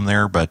rock bottom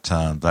there? But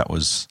that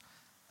was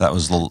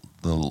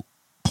the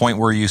point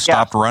where you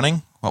stopped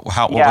running? What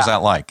was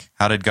that like?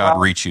 How did God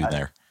reach you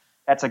there?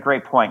 That's a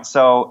great point.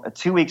 So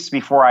 2 weeks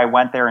before I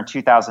went there in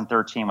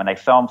 2013, when they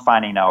filmed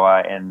Finding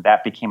Noah, and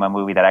that became a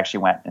movie that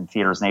actually went in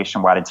theaters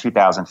nationwide in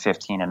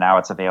 2015, and now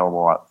it's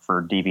available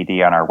for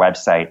DVD on our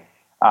website.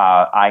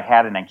 I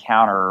had an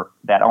encounter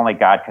that only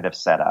God could have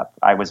set up.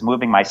 I was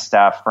moving my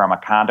stuff from a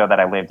condo that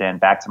I lived in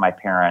back to my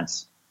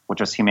parents, which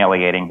was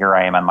humiliating. Here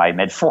I am in my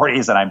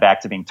mid-40s, and I'm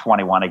back to being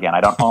 21 again.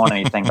 I don't own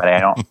anything, but I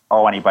don't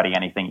owe anybody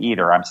anything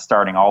either. I'm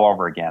starting all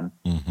over again.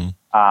 Mm-hmm.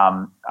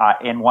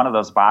 In one of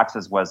those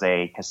boxes was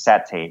a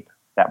cassette tape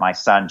that my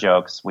son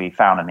jokes we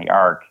found in the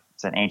Ark.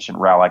 It's an ancient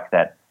relic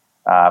that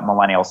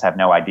millennials have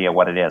no idea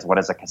what it is. What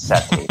is a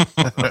cassette tape?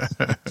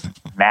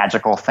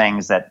 Magical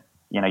things that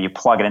you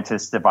plug it into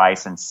this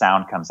device and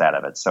sound comes out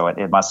of it. So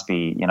it must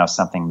be,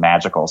 something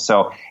magical.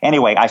 So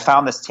anyway, I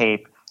found this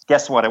tape.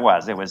 Guess what it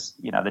was? It was,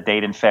 the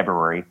date in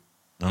February,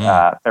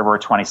 February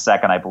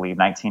 22nd, I believe,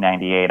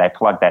 1998. I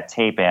plugged that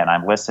tape in.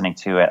 I'm listening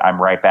to it.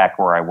 I'm right back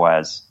where I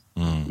was,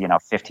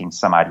 15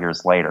 some odd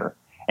years later.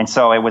 And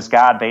so it was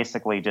God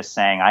basically just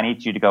saying, I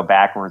need you to go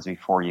backwards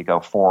before you go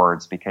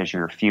forwards because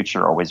your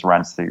future always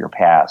runs through your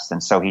past.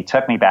 And so he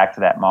took me back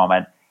to that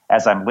moment.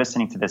 As I'm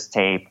listening to this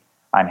tape,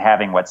 I'm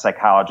having what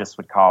psychologists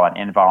would call a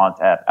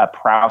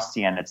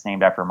Proustian, it's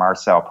named after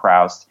Marcel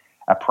Proust,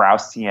 a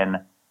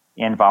Proustian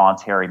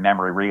involuntary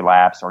memory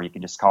relapse, or you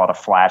can just call it a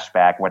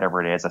flashback,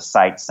 whatever it is. A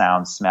sight,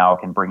 sound, smell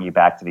can bring you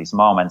back to these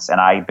moments. And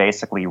I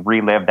basically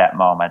relived that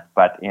moment.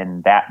 But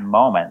in that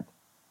moment,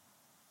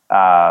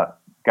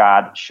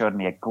 God showed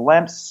me a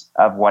glimpse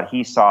of what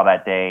he saw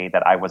that day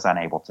that I was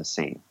unable to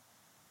see.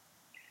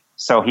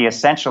 So he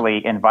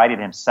essentially invited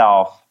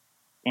himself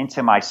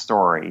into my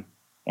story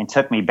and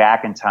took me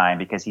back in time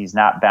because he's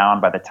not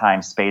bound by the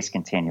time-space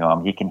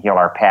continuum. He can heal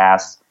our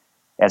past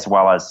as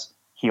well as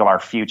heal our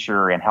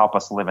future and help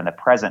us live in the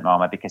present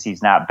moment because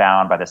he's not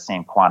bound by the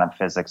same quantum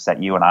physics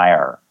that you and I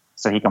are.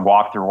 So he can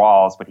walk through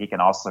walls, but he can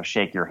also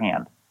shake your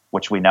hand,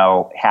 which we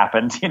know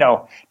happened,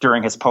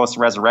 during his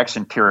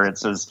post-resurrection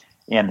periods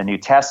in the New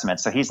Testament.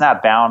 So he's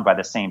not bound by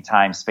the same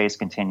time-space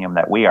continuum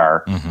that we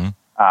are. Mm-hmm.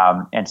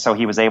 And so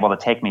he was able to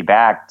take me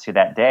back to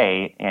that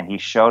day, and he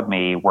showed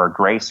me where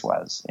grace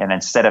was. And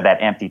instead of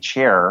that empty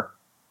chair,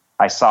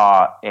 I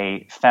saw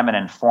a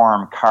feminine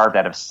form carved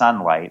out of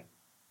sunlight.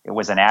 It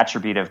was an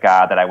attribute of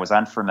God that I was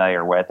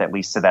unfamiliar with, at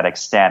least to that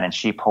extent. And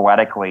she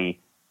poetically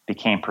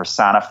became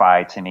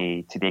personified to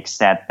me to the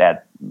extent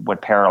that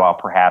would parallel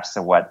perhaps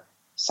to what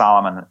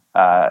Solomon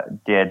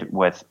did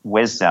with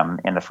wisdom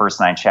in the first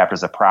 9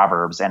 chapters of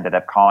Proverbs, ended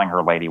up calling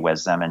her Lady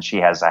Wisdom. And she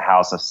has a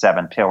house of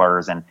 7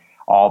 pillars, and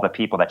all the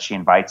people that she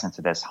invites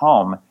into this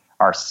home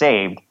are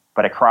saved.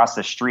 But across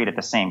the street at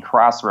the same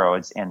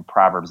crossroads in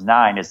Proverbs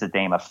 9 is the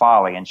Dame of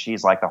Folly, and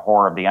she's like the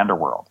whore of the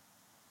underworld,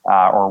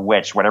 or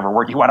witch, whatever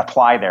word you want to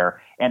apply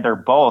there. And they're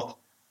both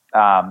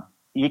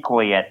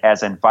equally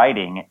as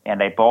inviting,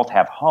 and they both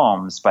have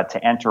homes, but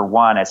to enter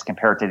one as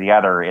compared to the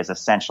other is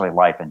essentially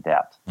life and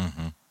death.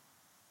 Mm-hmm.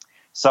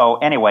 So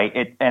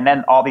anyway, and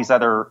then all these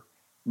other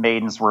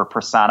maidens were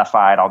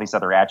personified, all these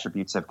other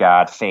attributes of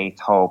God, faith,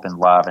 hope, and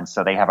love. And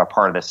so they have a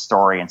part of this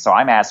story. And so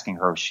I'm asking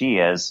her who she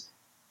is,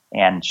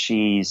 and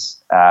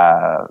she's,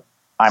 I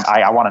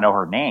want to know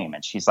her name.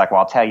 And she's like,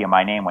 well, I'll tell you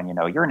my name when you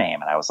know your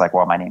name. And I was like,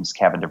 well, my name's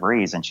Kevin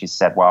DeVries. And she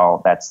said,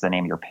 well, that's the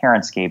name your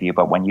parents gave you,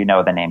 but when you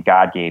know the name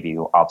God gave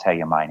you, I'll tell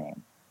you my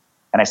name.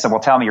 And I said, well,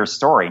 tell me your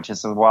story. And she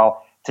said,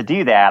 well, to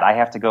do that, I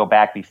have to go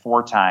back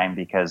before time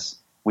because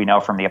we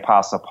know from the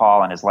Apostle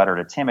Paul in his letter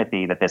to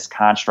Timothy that this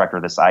construct or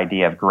this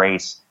idea of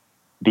grace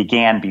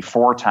began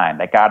before time,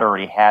 that God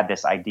already had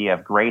this idea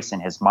of grace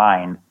in his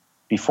mind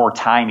before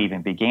time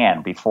even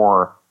began,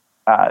 before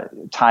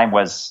time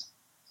was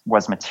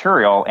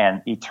material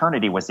and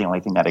eternity was the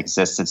only thing that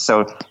existed.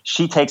 So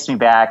she takes me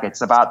back.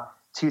 It's about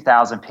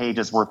 2,000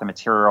 pages worth of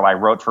material I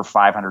wrote for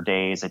 500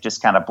 days. It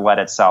just kind of bled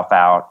itself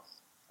out.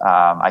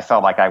 I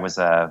felt like I was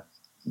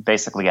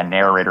basically a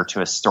narrator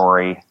to a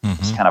story,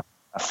 just kind of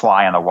a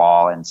fly on the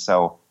wall. And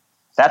so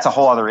that's a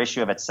whole other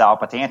issue of itself.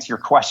 But to answer your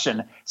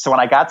question, so when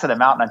I got to the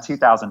mountain in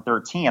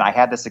 2013, I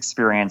had this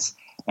experience.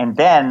 And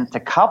then to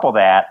couple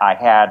that, I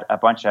had a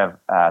bunch of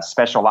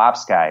special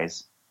ops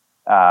guys,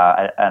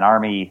 an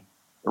Army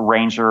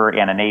Ranger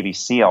and a Navy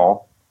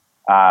SEAL,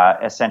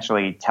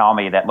 essentially tell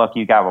me that, look,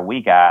 you got what we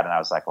got. And I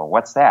was like, well,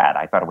 what's that?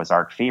 I thought it was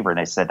ARC fever. And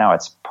they said, no,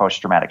 it's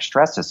post-traumatic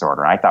stress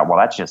disorder. And I thought, well,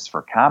 that's just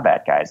for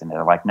combat guys. And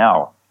they're like,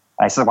 no.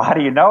 I said, well, how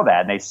do you know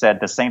that? And they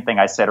said the same thing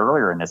I said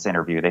earlier in this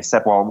interview. They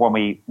said, well, when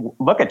we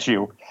look at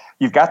you,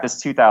 you've got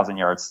this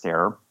 2,000-yard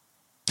stare,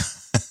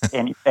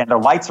 and the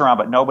lights are on,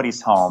 but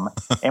nobody's home.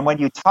 And when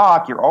you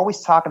talk, you're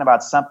always talking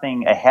about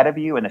something ahead of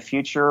you in the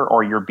future,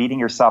 or you're beating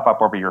yourself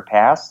up over your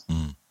past,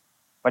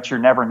 but you're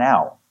never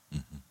now.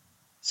 Mm-hmm.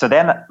 So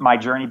then my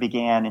journey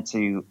began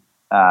into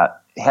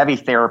heavy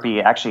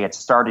therapy. Actually, it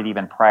started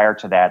even prior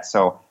to that.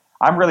 So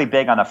I'm really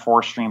big on the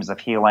 4 streams of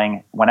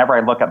healing. Whenever I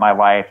look at my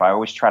life, I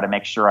always try to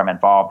make sure I'm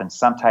involved in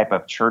some type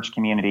of church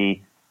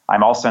community.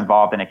 I'm also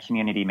involved in a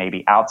community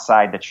maybe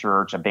outside the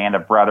church, a band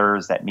of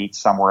brothers that meet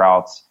somewhere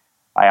else.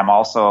 I am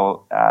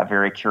also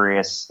very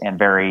curious and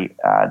very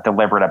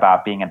deliberate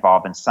about being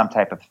involved in some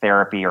type of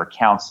therapy or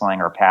counseling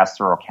or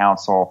pastoral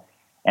counsel.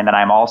 And then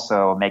I'm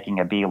also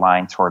making a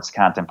beeline towards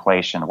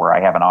contemplation, where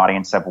I have an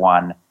audience of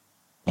one,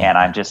 and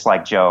I'm just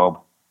like Job.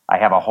 I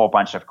have a whole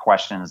bunch of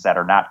questions that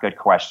are not good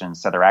questions,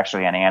 so they're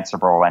actually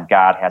unanswerable, and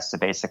God has to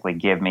basically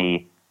give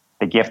me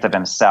the gift of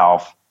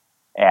himself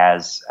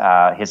as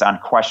his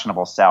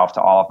unquestionable self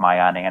to all of my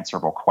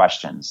unanswerable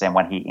questions. And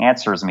when he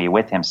answers me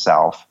with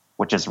himself,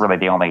 which is really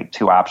the only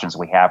 2 options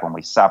we have when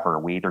we suffer,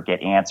 we either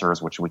get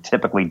answers, which we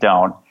typically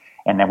don't,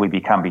 and then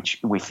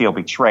we feel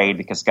betrayed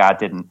because God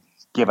didn't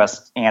give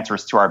us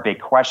answers to our big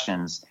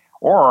questions,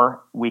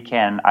 or we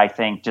can, I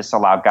think, just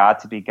allow God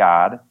to be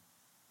God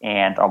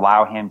and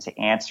allow him to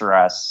answer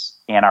us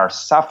in our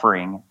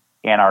suffering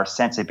and our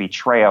sense of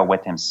betrayal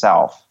with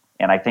himself.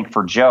 And I think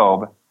for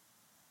Job,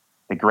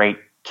 the great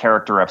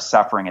character of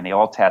suffering in the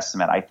Old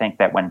Testament, I think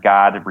that when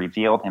God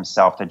revealed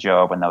himself to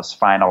Job in those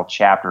final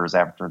chapters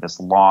after this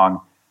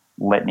long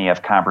litany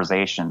of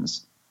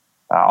conversations,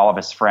 all of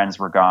his friends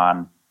were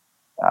gone.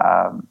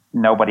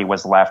 Nobody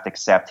was left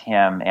except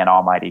him and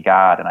Almighty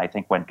God. And I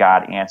think when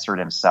God answered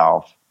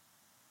himself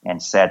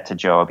and said to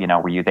Job,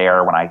 were you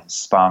there when I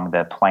spun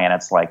the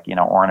planets like,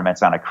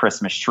 ornaments on a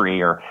Christmas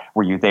tree? Or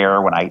were you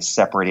there when I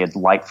separated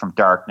light from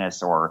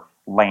darkness or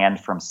land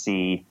from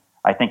sea?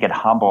 I think it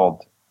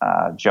humbled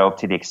Job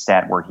to the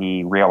extent where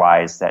he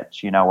realized that,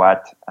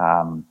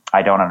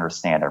 I don't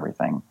understand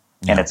everything.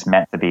 Yeah. And it's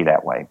meant to be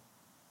that way.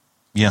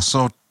 Yeah.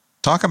 So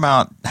talk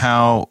about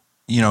how,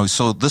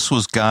 so this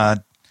was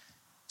God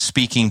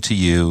speaking to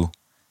you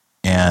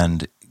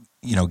and,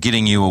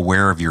 getting you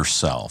aware of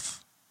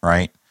yourself,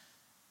 right?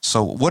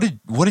 So what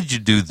did you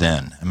do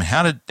then? I mean,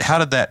 how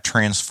did that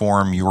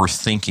transform your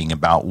thinking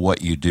about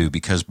what you do?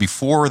 Because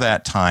before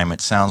that time,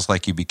 it sounds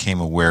like you became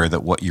aware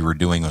that what you were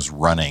doing was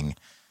running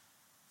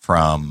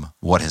from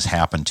what has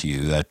happened to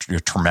you, that your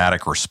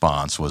traumatic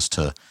response was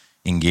to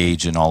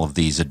engage in all of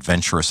these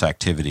adventurous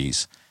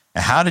activities.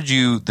 How did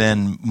you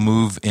then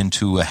move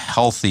into a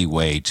healthy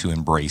way to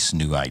embrace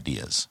new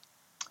ideas?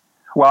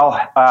 Well,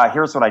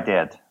 here's what I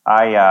did.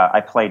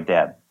 I played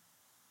dead,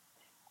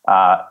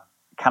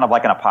 kind of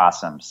like an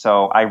opossum.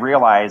 So I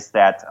realized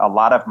that a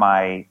lot of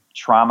my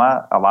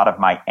trauma, a lot of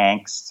my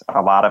angst,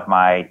 a lot of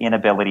my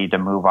inability to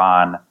move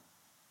on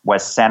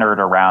was centered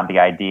around the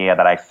idea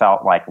that I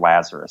felt like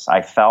Lazarus.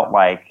 I felt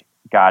like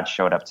God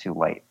showed up too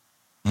late.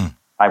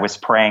 I was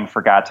praying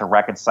for God to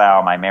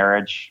reconcile my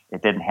marriage.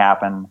 It didn't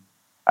happen.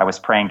 I was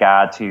praying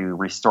God to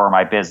restore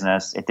my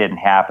business. It didn't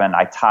happen.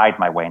 I tied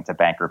my way into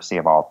bankruptcy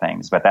of all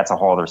things, but that's a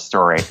whole other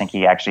story. I think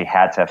he actually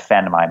had to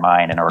offend my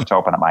mind in order to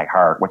open up my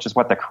heart, which is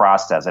what the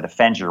cross does. It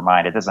offends your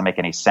mind. It doesn't make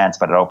any sense,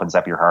 but it opens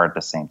up your heart at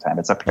the same time.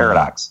 It's a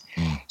paradox.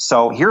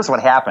 So here's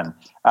what happened.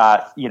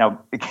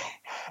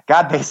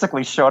 God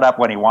basically showed up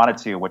when he wanted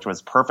to, which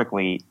was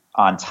perfectly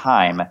on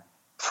time.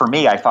 For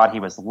me, I thought he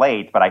was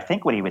late, but I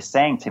think what he was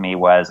saying to me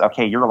was,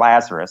 okay, you're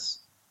Lazarus.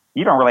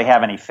 You don't really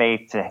have any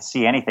faith to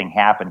see anything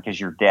happen because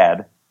you're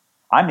dead.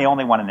 I'm the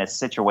only one in this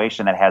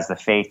situation that has the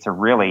faith to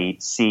really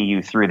see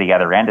you through the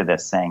other end of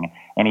this thing.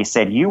 And he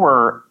said, you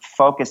were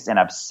focused and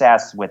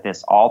obsessed with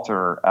this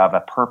altar of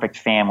a perfect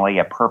family,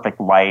 a perfect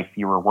life.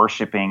 You were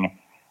worshiping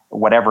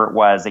whatever it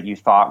was that you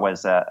thought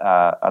was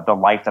the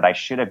life that I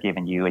should have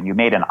given you, and you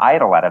made an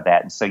idol out of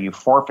that. And so you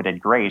forfeited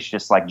grace,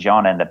 just like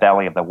Jonah in the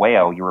belly of the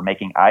whale. You were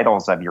making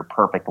idols of your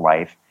perfect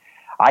life.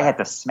 I had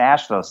to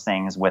smash those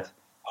things with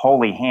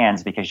holy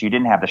hands because you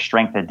didn't have the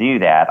strength to do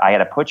that. I had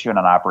to put you on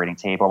an operating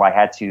table. I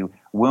had to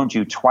wound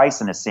you twice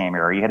in the same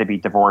area. You had to be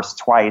divorced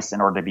twice in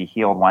order to be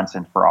healed once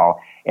and for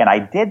all. And I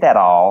did that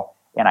all,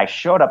 and I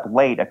showed up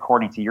late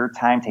according to your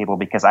timetable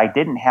because I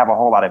didn't have a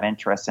whole lot of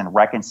interest in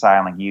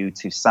reconciling you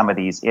to some of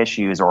these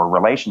issues or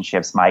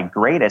relationships. My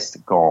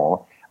greatest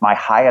goal, my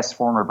highest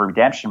form of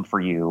redemption for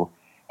you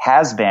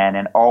has been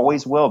and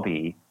always will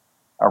be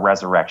a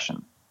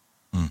resurrection.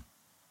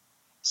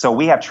 So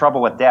we have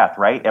trouble with death,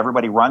 right?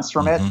 Everybody runs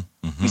from it.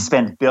 We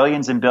spend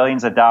billions and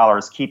billions of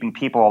dollars keeping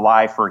people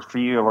alive for a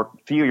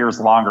few years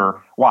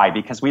longer. Why?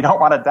 Because we don't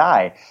want to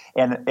die.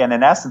 And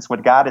in essence,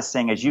 what God is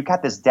saying is you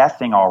got this death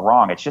thing all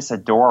wrong. It's just a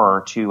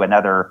door to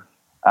another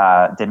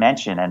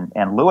dimension.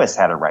 And Lewis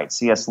had it right.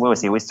 C.S.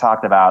 Lewis, he always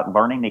talked about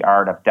learning the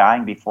art of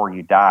dying before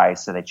you die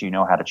so that you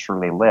know how to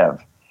truly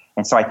live.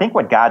 And so I think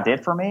what God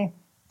did for me,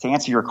 to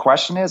answer your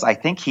question, is I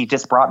think he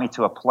just brought me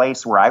to a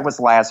place where I was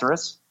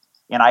Lazarus,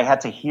 and I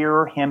had to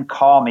hear him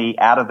call me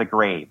out of the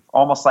grave,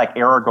 almost like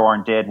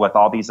Aragorn did with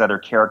all these other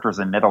characters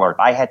in Middle-earth.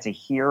 I had to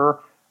hear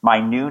my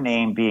new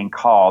name being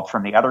called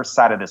from the other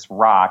side of this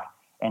rock,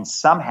 and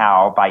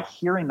somehow by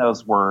hearing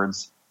those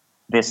words,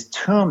 this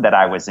tomb that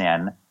I was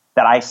in,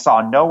 that I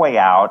saw no way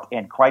out,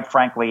 and quite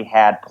frankly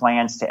had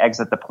plans to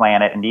exit the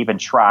planet and even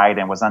tried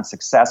and was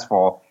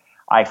unsuccessful,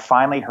 I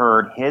finally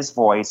heard his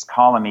voice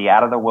calling me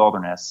out of the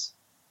wilderness,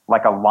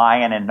 like a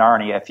lion in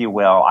Narnia, if you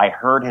will. I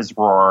heard his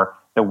roar.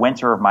 The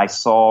winter of my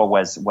soul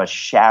was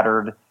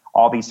shattered.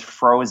 All these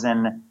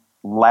frozen,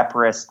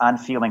 leprous,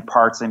 unfeeling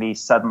parts of me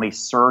suddenly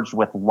surged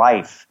with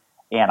life.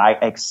 And I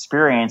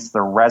experienced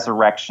the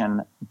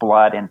resurrection,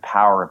 blood, and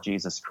power of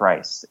Jesus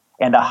Christ.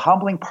 And the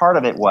humbling part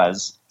of it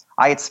was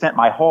I had spent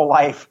my whole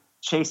life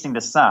chasing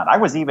the sun. I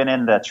was even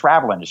in the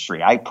travel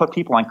industry. I put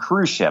people on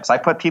cruise ships. I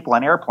put people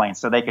on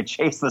airplanes so they could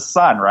chase the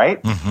sun, right?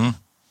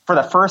 For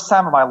the first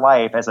time in my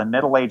life, as a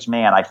middle-aged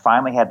man, I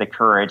finally had the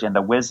courage and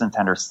the wisdom to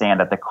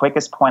understand that the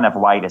quickest point of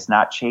light is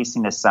not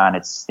chasing the sun,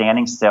 it's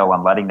standing still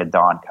and letting the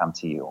dawn come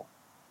to you.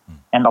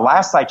 And the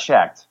last I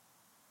checked,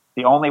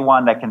 the only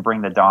one that can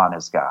bring the dawn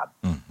is God.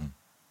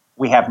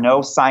 We have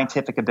no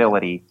scientific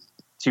ability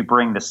to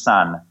bring the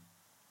sun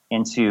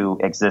into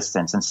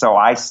existence. And so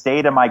I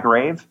stayed in my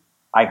grave.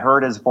 I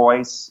heard his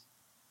voice.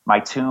 My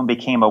tomb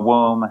became a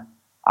womb.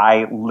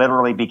 I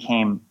literally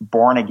became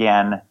born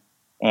again.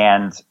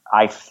 And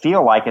I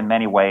feel like in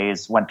many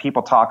ways, when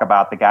people talk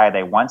about the guy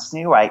they once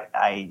knew, I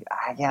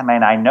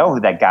know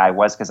who that guy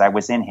was because I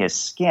was in his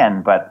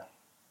skin, but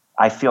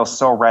I feel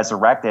so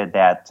resurrected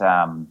that,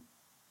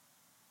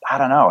 I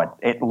don't know,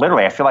 it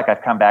literally, I feel like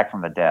I've come back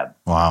from the dead.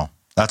 Wow.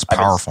 That's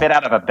powerful. I've been spit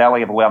out of a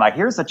belly of a whale. Now,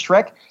 here's the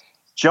trick.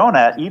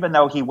 Jonah, even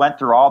though he went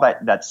through all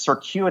that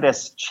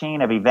circuitous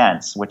chain of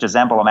events, which is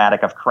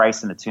emblematic of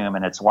Christ in the tomb,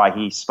 and it's why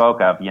he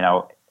spoke of,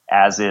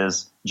 as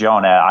is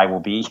Jonah, I will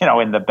be,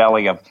 in the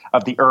belly of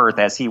the earth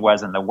as he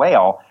was in the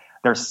whale.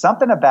 There's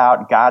something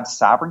about God's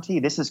sovereignty.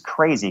 This is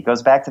crazy. It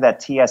goes back to that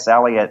T.S.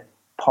 Eliot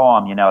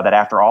poem, that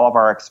after all of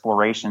our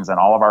explorations and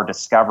all of our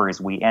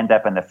discoveries, we end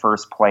up in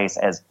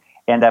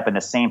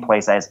the same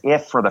place as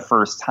if for the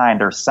first time.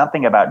 There's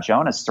something about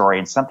Jonah's story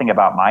and something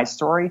about my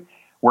story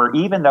where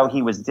even though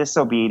he was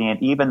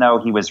disobedient, even though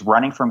he was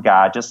running from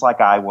God, just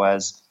like I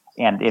was,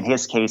 and in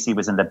his case, he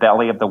was in the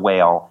belly of the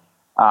whale,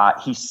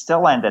 he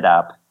still ended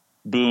up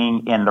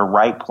being in the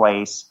right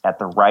place at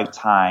the right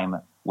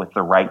time with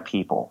the right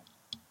people.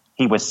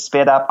 He was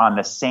spit up on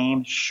the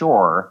same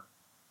shore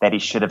that he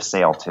should have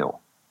sailed to.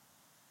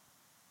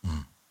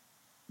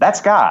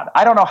 That's God.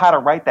 I don't know how to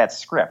write that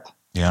script.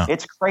 Yeah.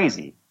 It's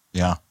crazy.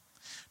 Yeah.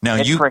 Now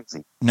it's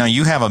crazy. Now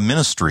you have a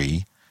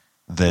ministry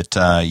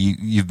that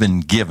you've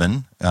been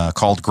given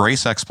called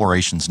Grace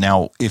Explorations.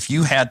 Now, if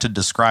you had to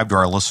describe to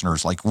our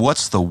listeners, like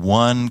what's the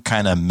one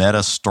kind of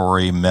meta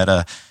story,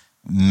 meta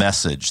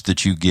message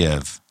that you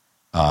give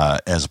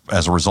as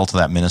a result of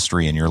that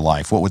ministry in your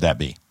life, what would that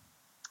be?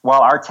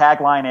 Well, our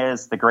tagline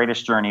is the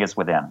greatest journey is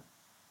within.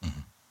 Mm-hmm.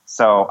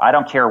 So I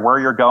don't care where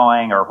you're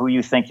going or who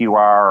you think you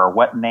are or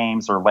what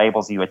names or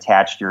labels you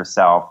attach to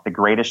yourself. The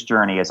greatest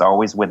journey is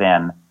always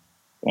within.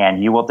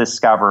 And you will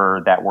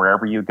discover that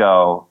wherever you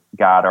go,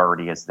 God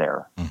already is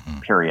there,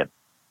 period.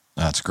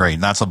 That's great.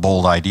 And that's a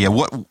bold idea.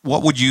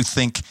 What would you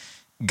think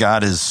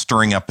God is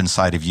stirring up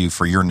inside of you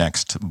for your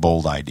next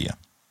bold idea?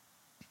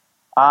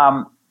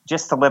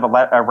 Just to live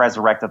a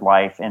resurrected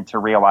life and to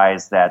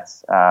realize that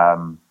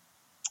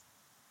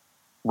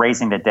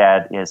raising the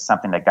dead is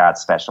something that God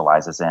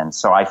specializes in.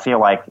 So I feel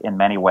like in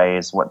many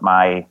ways what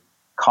my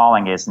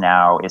calling is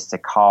now is to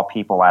call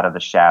people out of the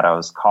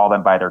shadows, call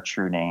them by their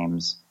true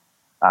names,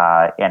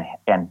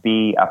 and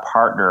be a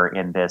partner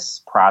in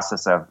this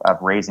process of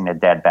raising the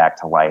dead back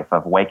to life,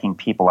 of waking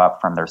people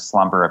up from their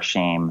slumber of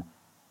shame,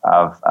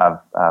 of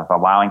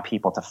allowing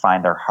people to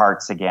find their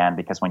hearts again.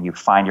 Because when you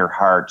find your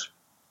heart,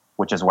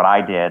 which is what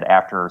I did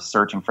after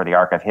searching for the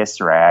arc of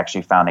history, I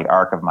actually found the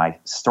arc of my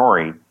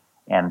story.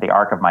 And the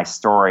arc of my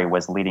story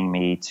was leading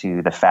me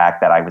to the fact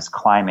that I was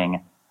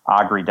climbing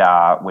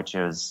Agrida, which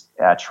is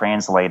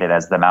translated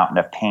as the mountain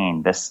of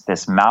pain.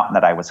 This mountain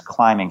that I was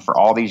climbing for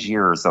all these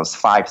years, those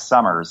 5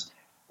 summers,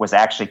 was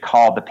actually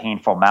called the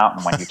painful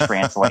mountain when you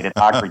translated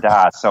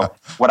Agrida. So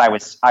what I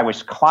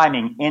was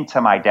climbing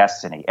into my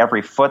destiny.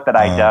 Every foot that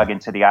I dug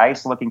into the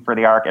ice looking for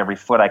the ark, every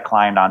foot I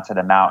climbed onto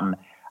the mountain,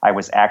 I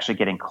was actually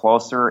getting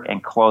closer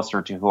and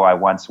closer to who I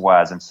once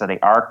was. And so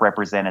the ark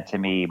represented to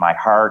me my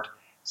heart,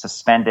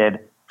 suspended,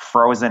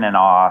 frozen in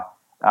awe,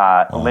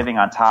 living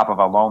on top of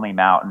a lonely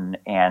mountain,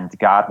 and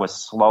God was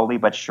slowly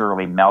but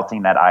surely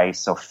melting that ice.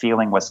 So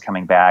feeling was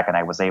coming back, and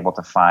I was able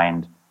to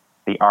find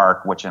the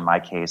ark, which in my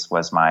case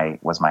was my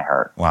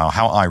heart. Wow,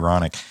 how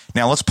ironic.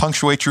 Now let's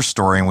punctuate your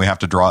story, and we have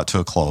to draw it to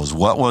a close.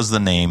 What was the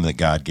name that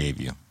God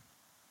gave you?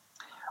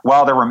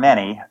 Well, there were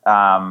many,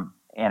 and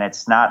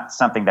it's not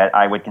something that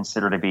I would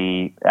consider to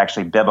be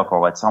actually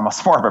biblical. It's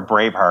almost more of a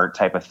Braveheart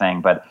type of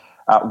thing, but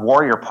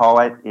Warrior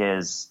Poet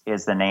is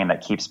the name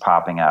that keeps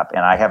popping up.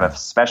 And I have a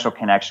special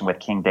connection with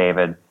King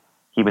David.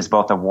 He was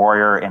both a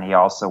warrior and he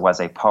also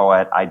was a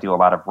poet. I do a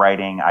lot of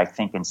writing. I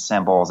think in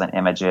symbols and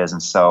images.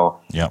 And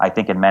so I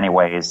think in many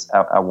ways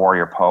a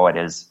warrior poet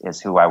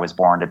is who I was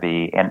born to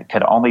be and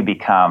could only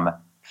become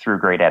through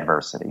great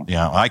adversity.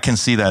 Yeah, I can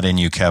see that in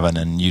you, Kevin,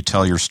 and you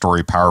tell your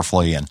story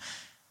powerfully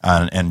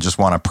and just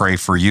want to pray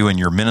for you and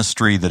your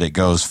ministry that it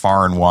goes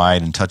far and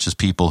wide and touches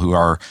people who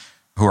are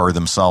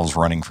themselves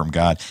running from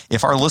God.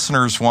 If our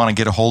listeners want to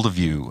get a hold of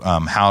you,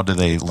 how do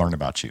they learn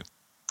about you?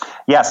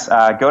 Yes,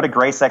 go to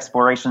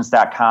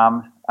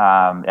graceexplorations.com.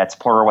 That's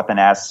plural with an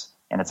S,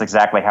 and it's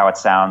exactly how it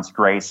sounds,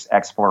 Grace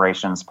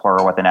Explorations,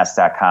 plural with an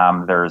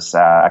S.com. There's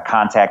a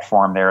contact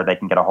form there. They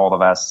can get a hold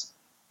of us.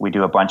 We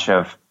do a bunch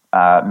of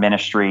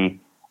ministry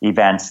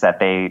events that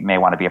they may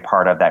want to be a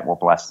part of that will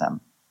bless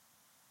them.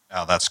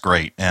 Oh, that's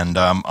great. And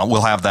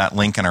we'll have that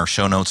link in our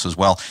show notes as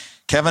well.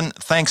 Kevin,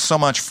 thanks so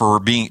much for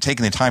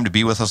taking the time to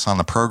be with us on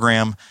the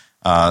program.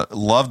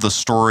 Love the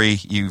story.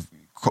 You've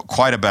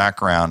quite a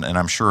background, and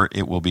I'm sure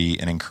it will be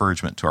an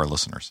encouragement to our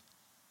listeners.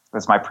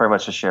 It's my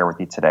privilege to share with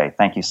you today.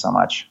 Thank you so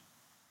much.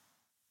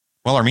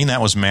 Well, Armin,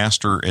 that was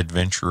Master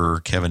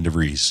Adventurer Kevin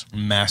DeVries.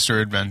 Master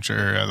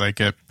Adventurer, I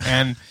like it.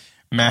 And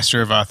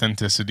Master of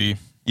Authenticity.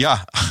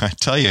 Yeah, I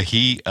tell you,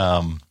 he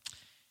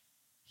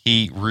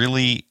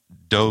really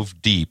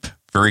dove deep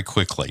very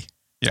quickly.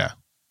 Yeah.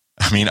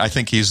 I mean, I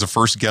think he's the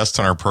first guest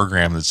on our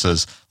program that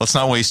says, let's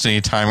not waste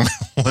any time.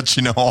 Let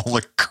you know all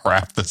the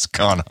crap that's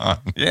gone on.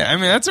 Yeah, I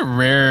mean, that's a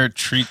rare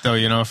treat,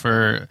 though,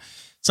 for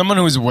someone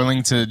who is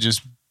willing to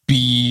just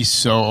be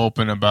so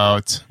open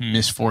about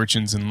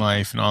misfortunes in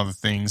life and all the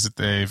things that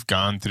they've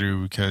gone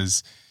through,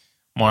 because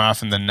more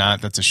often than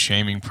not, that's a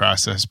shaming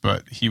process,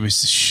 but he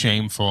was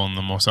shameful in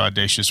the most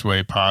audacious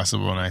way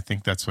possible. And I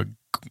think that's what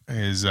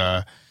is,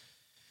 I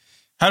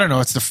don't know,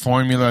 it's the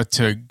formula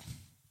to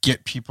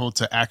get people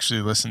to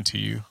actually listen to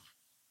you.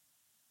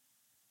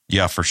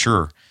 Yeah, for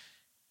sure.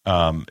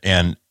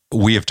 And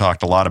we have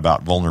talked a lot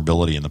about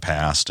vulnerability in the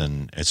past,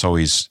 and it's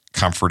always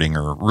comforting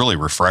or really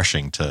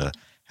refreshing to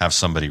have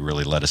somebody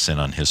really let us in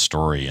on his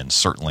story. And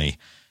certainly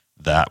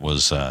that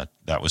was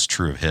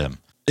true of him.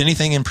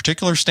 Anything in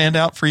particular stand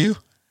out for you?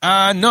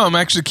 No, I'm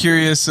actually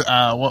curious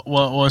what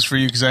was for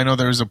you, because I know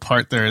there was a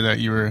part there that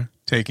you were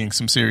taking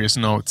some serious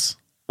notes.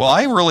 Well,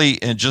 I really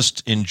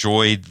just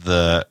enjoyed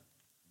the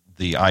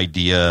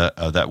idea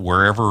that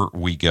wherever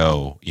we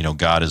go,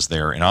 God is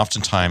there. And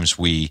oftentimes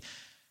we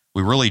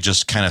really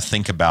just kind of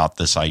think about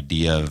this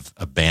idea of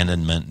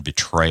abandonment and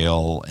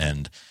betrayal,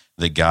 and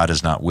that God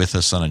is not with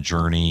us on a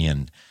journey.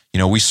 And,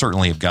 we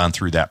certainly have gone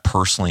through that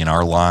personally in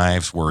our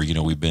lives where,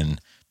 we've been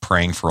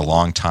praying for a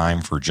long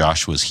time for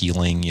Joshua's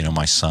healing,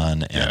 my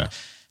son. And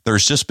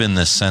there's just been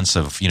this sense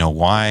of,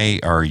 why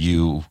are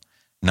you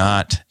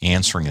not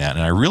answering that?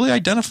 And I really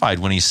identified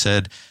when he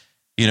said,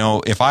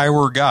 if I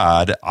were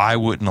God, I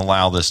wouldn't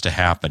allow this to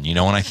happen. And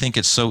I think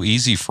it's so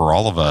easy for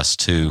all of us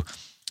to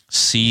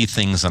see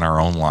things in our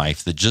own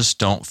life that just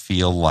don't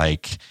feel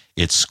like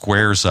it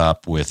squares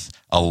up with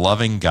a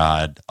loving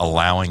God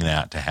allowing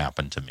that to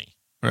happen to me.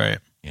 Right.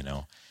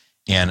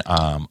 And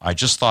I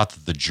just thought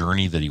that the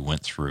journey that he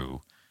went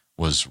through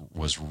was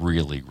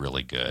really,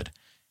 really good.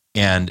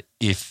 And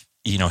if,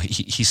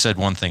 he said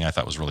one thing I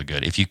thought was really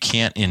good. If you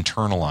can't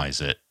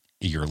internalize it,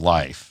 your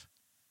life,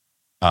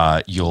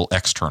 you'll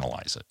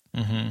externalize it.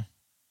 Mm-hmm.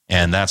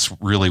 And that's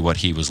really what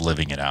he was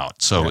living it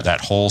out. So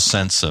that whole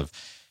sense of,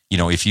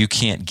 if you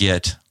can't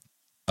get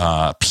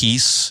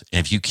peace,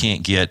 if you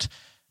can't get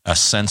a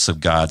sense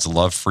of God's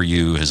love for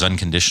you, his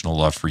unconditional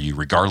love for you,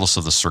 regardless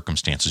of the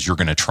circumstances, you're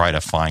going to try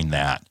to find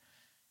that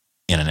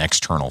in an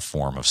external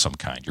form of some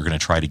kind. You're going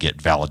to try to get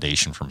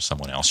validation from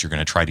someone else. You're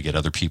going to try to get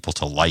other people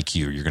to like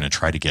you. You're going to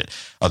try to get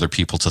other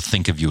people to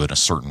think of you in a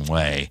certain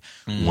way.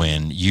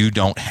 When you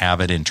don't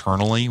have it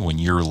internally, when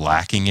you're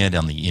lacking it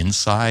on the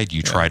inside,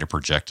 you try to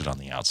project it on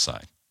the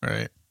outside.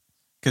 Right.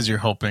 Because you're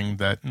hoping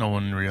that no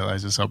one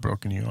realizes how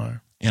broken you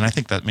are. And I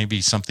think that may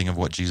be something of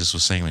what Jesus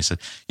was saying when he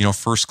said,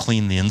 first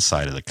clean the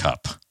inside of the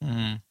cup,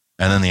 and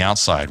then the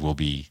outside will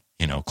be,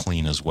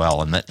 clean as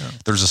well. And that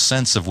there's a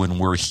sense of when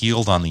we're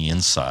healed on the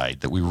inside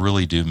that we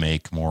really do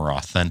make more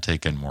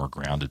authentic and more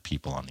grounded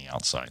people on the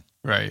outside.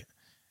 Right.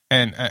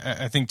 And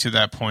I think to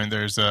that point,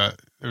 there's a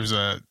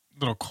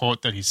little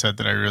quote that he said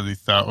that I really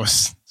thought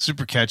was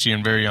super catchy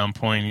and very on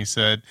point. He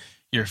said,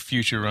 your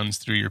future runs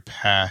through your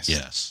past.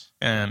 Yes.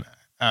 And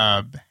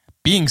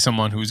being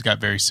someone who's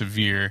got very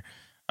severe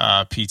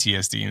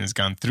PTSD and has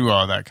gone through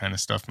all that kind of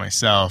stuff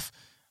myself,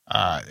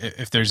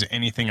 if there's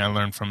anything I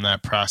learned from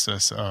that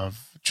process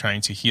of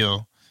trying to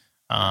heal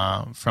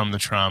from the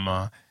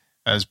trauma,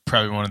 as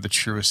probably one of the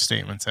truest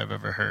statements I've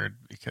ever heard.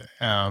 Because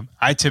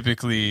I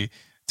typically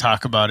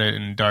talk about it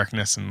in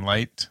darkness and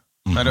light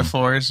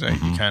metaphors.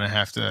 Right? You kind of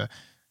have to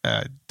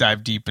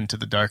dive deep into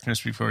the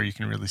darkness before you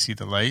can really see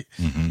the light.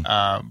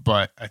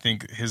 But I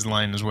think his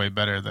line is way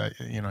better, that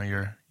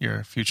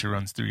your future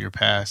runs through your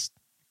past,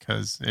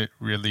 because it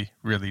really,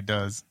 really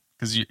does.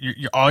 Because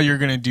all you're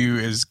going to do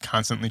is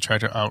constantly try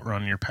to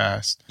outrun your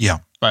past. Yeah.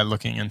 By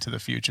looking into the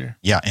future.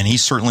 Yeah, and he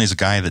certainly is a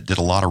guy that did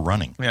a lot of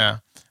running. Yeah,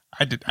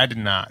 I did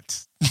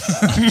not.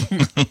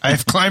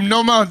 I've climbed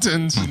no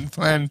mountains and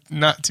plan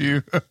not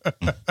to.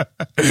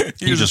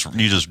 You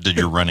just did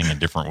your running in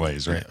different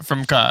ways, right?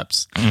 From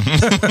cops. You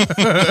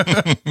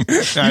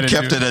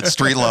kept it at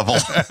street level.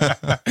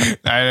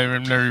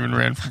 I've never even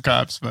ran from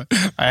cops, but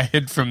I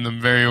hid from them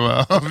very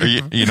well.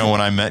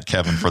 When I met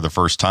Kevin for the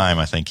first time,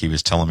 I think he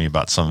was telling me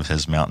about some of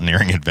his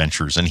mountaineering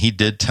adventures, and he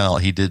did tell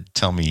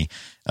me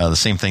the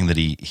same thing that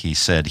he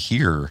said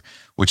here,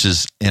 which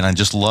is, and I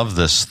just love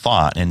this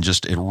thought, and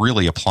just it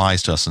really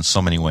applies to us in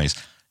so many ways.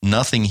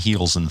 Nothing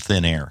heals in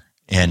thin air.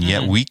 And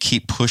yet we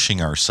keep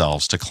pushing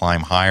ourselves to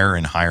climb higher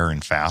and higher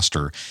and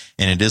faster.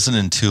 And it isn't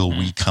until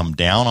we come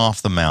down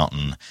off the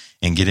mountain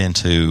and get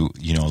into,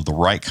 the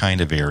right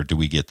kind of air do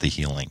we get the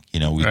healing.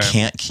 We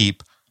can't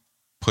keep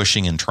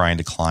pushing and trying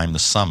to climb the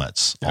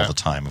summits all the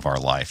time of our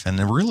life. And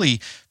really,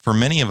 for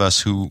many of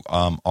us who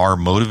are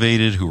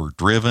motivated, who are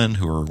driven,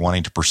 who are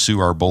wanting to pursue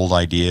our bold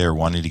idea or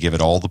wanting to give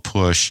it all the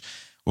push,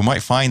 we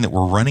might find that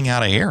we're running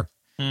out of air.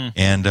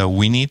 And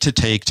we need to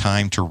take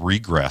time to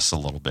regress a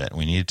little bit.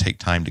 We need to take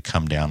time to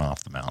come down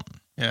off the mountain.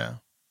 Yeah,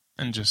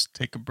 and just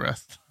take a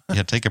breath.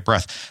 Yeah, take a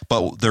breath.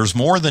 But there's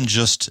more than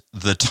just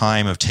the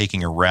time of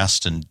taking a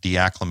rest and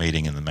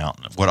deacclimating in the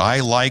mountain. What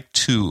I like,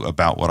 too,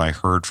 about what I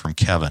heard from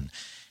Kevin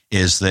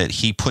is that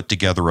he put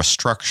together a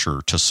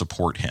structure to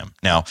support him.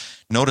 Now,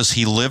 notice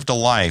he lived a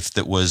life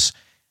that was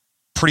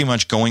pretty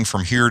much going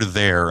from here to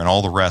there and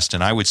all the rest,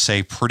 and I would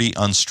say pretty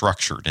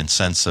unstructured in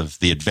sense of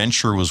the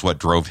adventure was what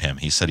drove him.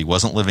 He said he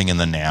wasn't living in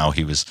the now.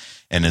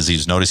 And as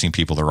he's noticing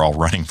people, they're all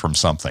running from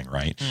something,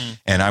 right?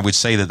 And I would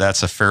say that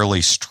that's a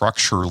fairly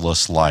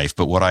structureless life.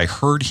 But what I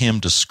heard him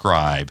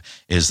describe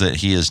is that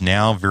he is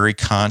now very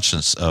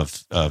conscious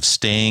of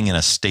staying in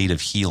a state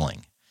of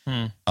healing.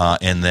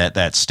 And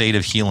that state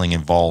of healing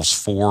involves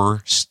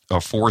four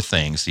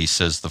things. He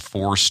says the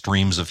 4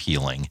 streams of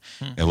healing.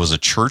 It was a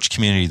church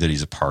community that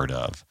he's a part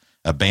of,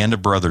 a band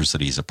of brothers that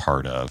he's a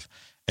part of,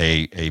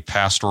 a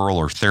pastoral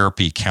or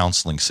therapy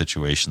counseling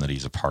situation that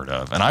he's a part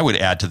of. And I would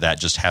add to that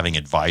just having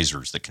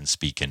advisors that can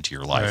speak into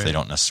your life. Right. They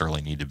don't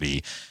necessarily need to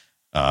be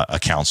a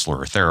counselor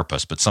or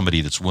therapist, but somebody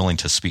that's willing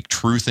to speak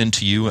truth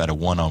into you at a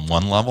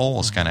one-on-one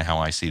level is kind of how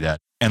I see that.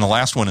 And the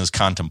last one is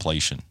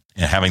contemplation.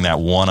 And having that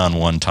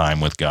one-on-one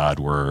time with God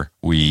where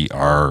we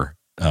are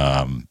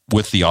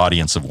with the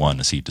audience of one,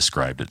 as he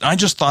described it. I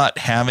just thought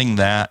having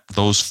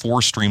those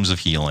 4 streams of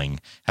healing,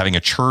 having a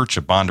church,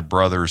 a bond of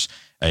brothers,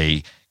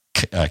 a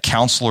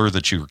counselor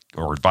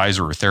or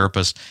advisor or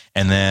therapist,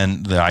 and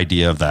then the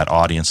idea of that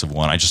audience of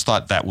one, I just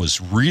thought that was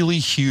really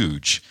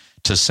huge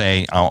to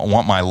say, I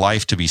want my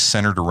life to be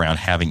centered around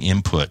having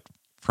input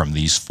from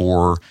these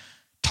 4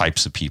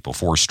 types of people,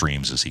 4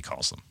 streams, as he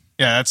calls them.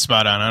 Yeah, that's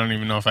spot on. I don't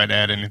even know if I'd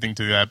add anything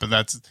to that, but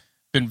that's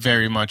been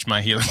very much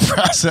my healing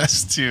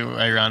process too,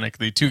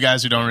 ironically. 2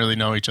 guys who don't really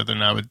know each other,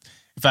 and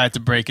if I had to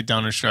break it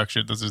down and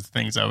structure it, those are the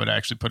things I would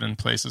actually put in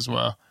place as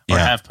well, or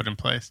have put in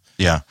place.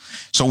 Yeah.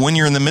 So when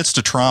you're in the midst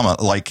of trauma,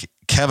 like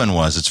Kevin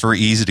was, it's very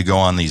easy to go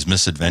on these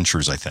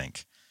misadventures, I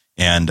think.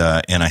 And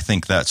I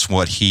think that's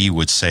what he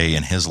would say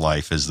in his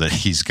life, is that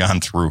he's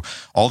gone through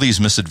all these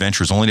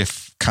misadventures only to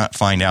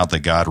find out that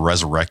God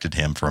resurrected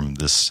him from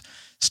this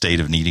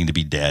state of needing to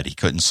be dead. He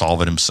couldn't solve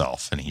it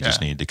himself, and he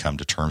just needed to come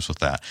to terms with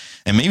that.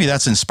 And maybe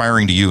that's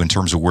inspiring to you in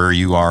terms of where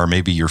you are.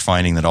 Maybe you're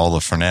finding that all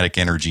the frenetic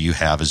energy you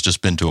have has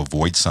just been to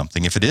avoid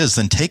something. If it is,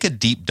 then take a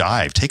deep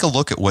dive. Take a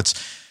look at what's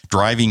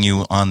driving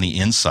you on the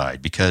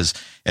inside, because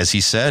as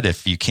he said,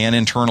 if you can't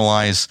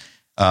internalize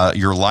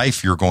your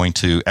life, you're going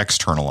to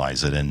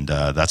externalize it. And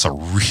that's a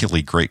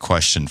really great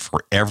question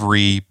for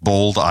every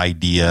bold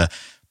idea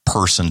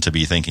person to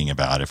be thinking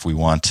about. If we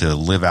want to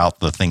live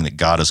out the thing that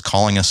God is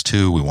calling us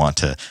to, we want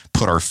to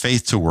put our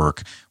faith to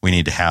work, we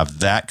need to have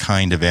that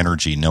kind of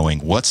energy, knowing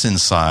what's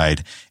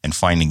inside and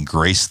finding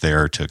grace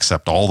there to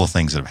accept all the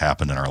things that have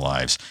happened in our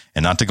lives,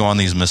 and not to go on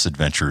these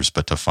misadventures,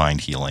 but to find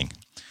healing.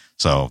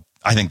 So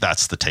I think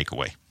that's the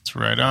takeaway. It's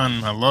right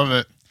on. I love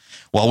it.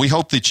 Well, we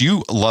hope that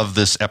you love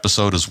this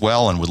episode as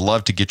well, and would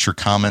love to get your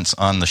comments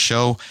on the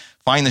show.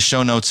 Find the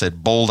show notes at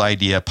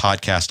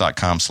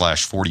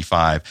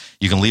boldideapodcast.com/45.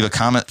 You can leave a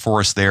comment for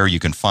us there. You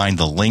can find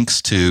the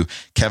links to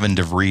Kevin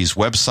DeVries'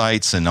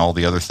 websites and all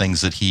the other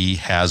things that he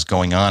has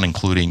going on,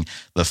 including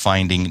the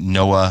Finding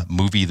Noah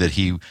movie that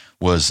he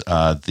was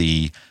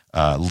the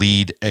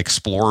lead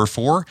explorer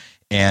for.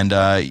 And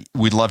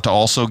we'd love to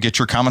also get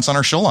your comments on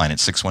our show line at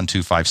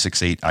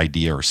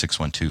 612-568-IDEA or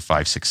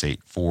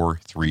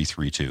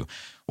 612-568-4332.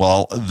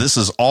 Well, this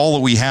is all that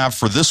we have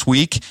for this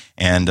week.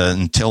 And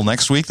until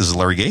next week, this is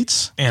Larry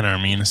Gates. And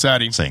Armin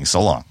Asadi. Saying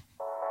so long.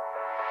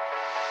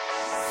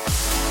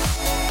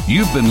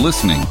 You've been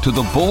listening to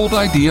the Bold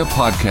Idea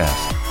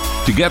Podcast.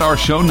 To get our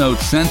show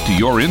notes sent to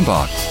your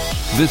inbox,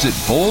 visit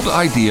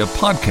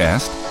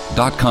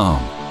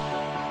boldideapodcast.com.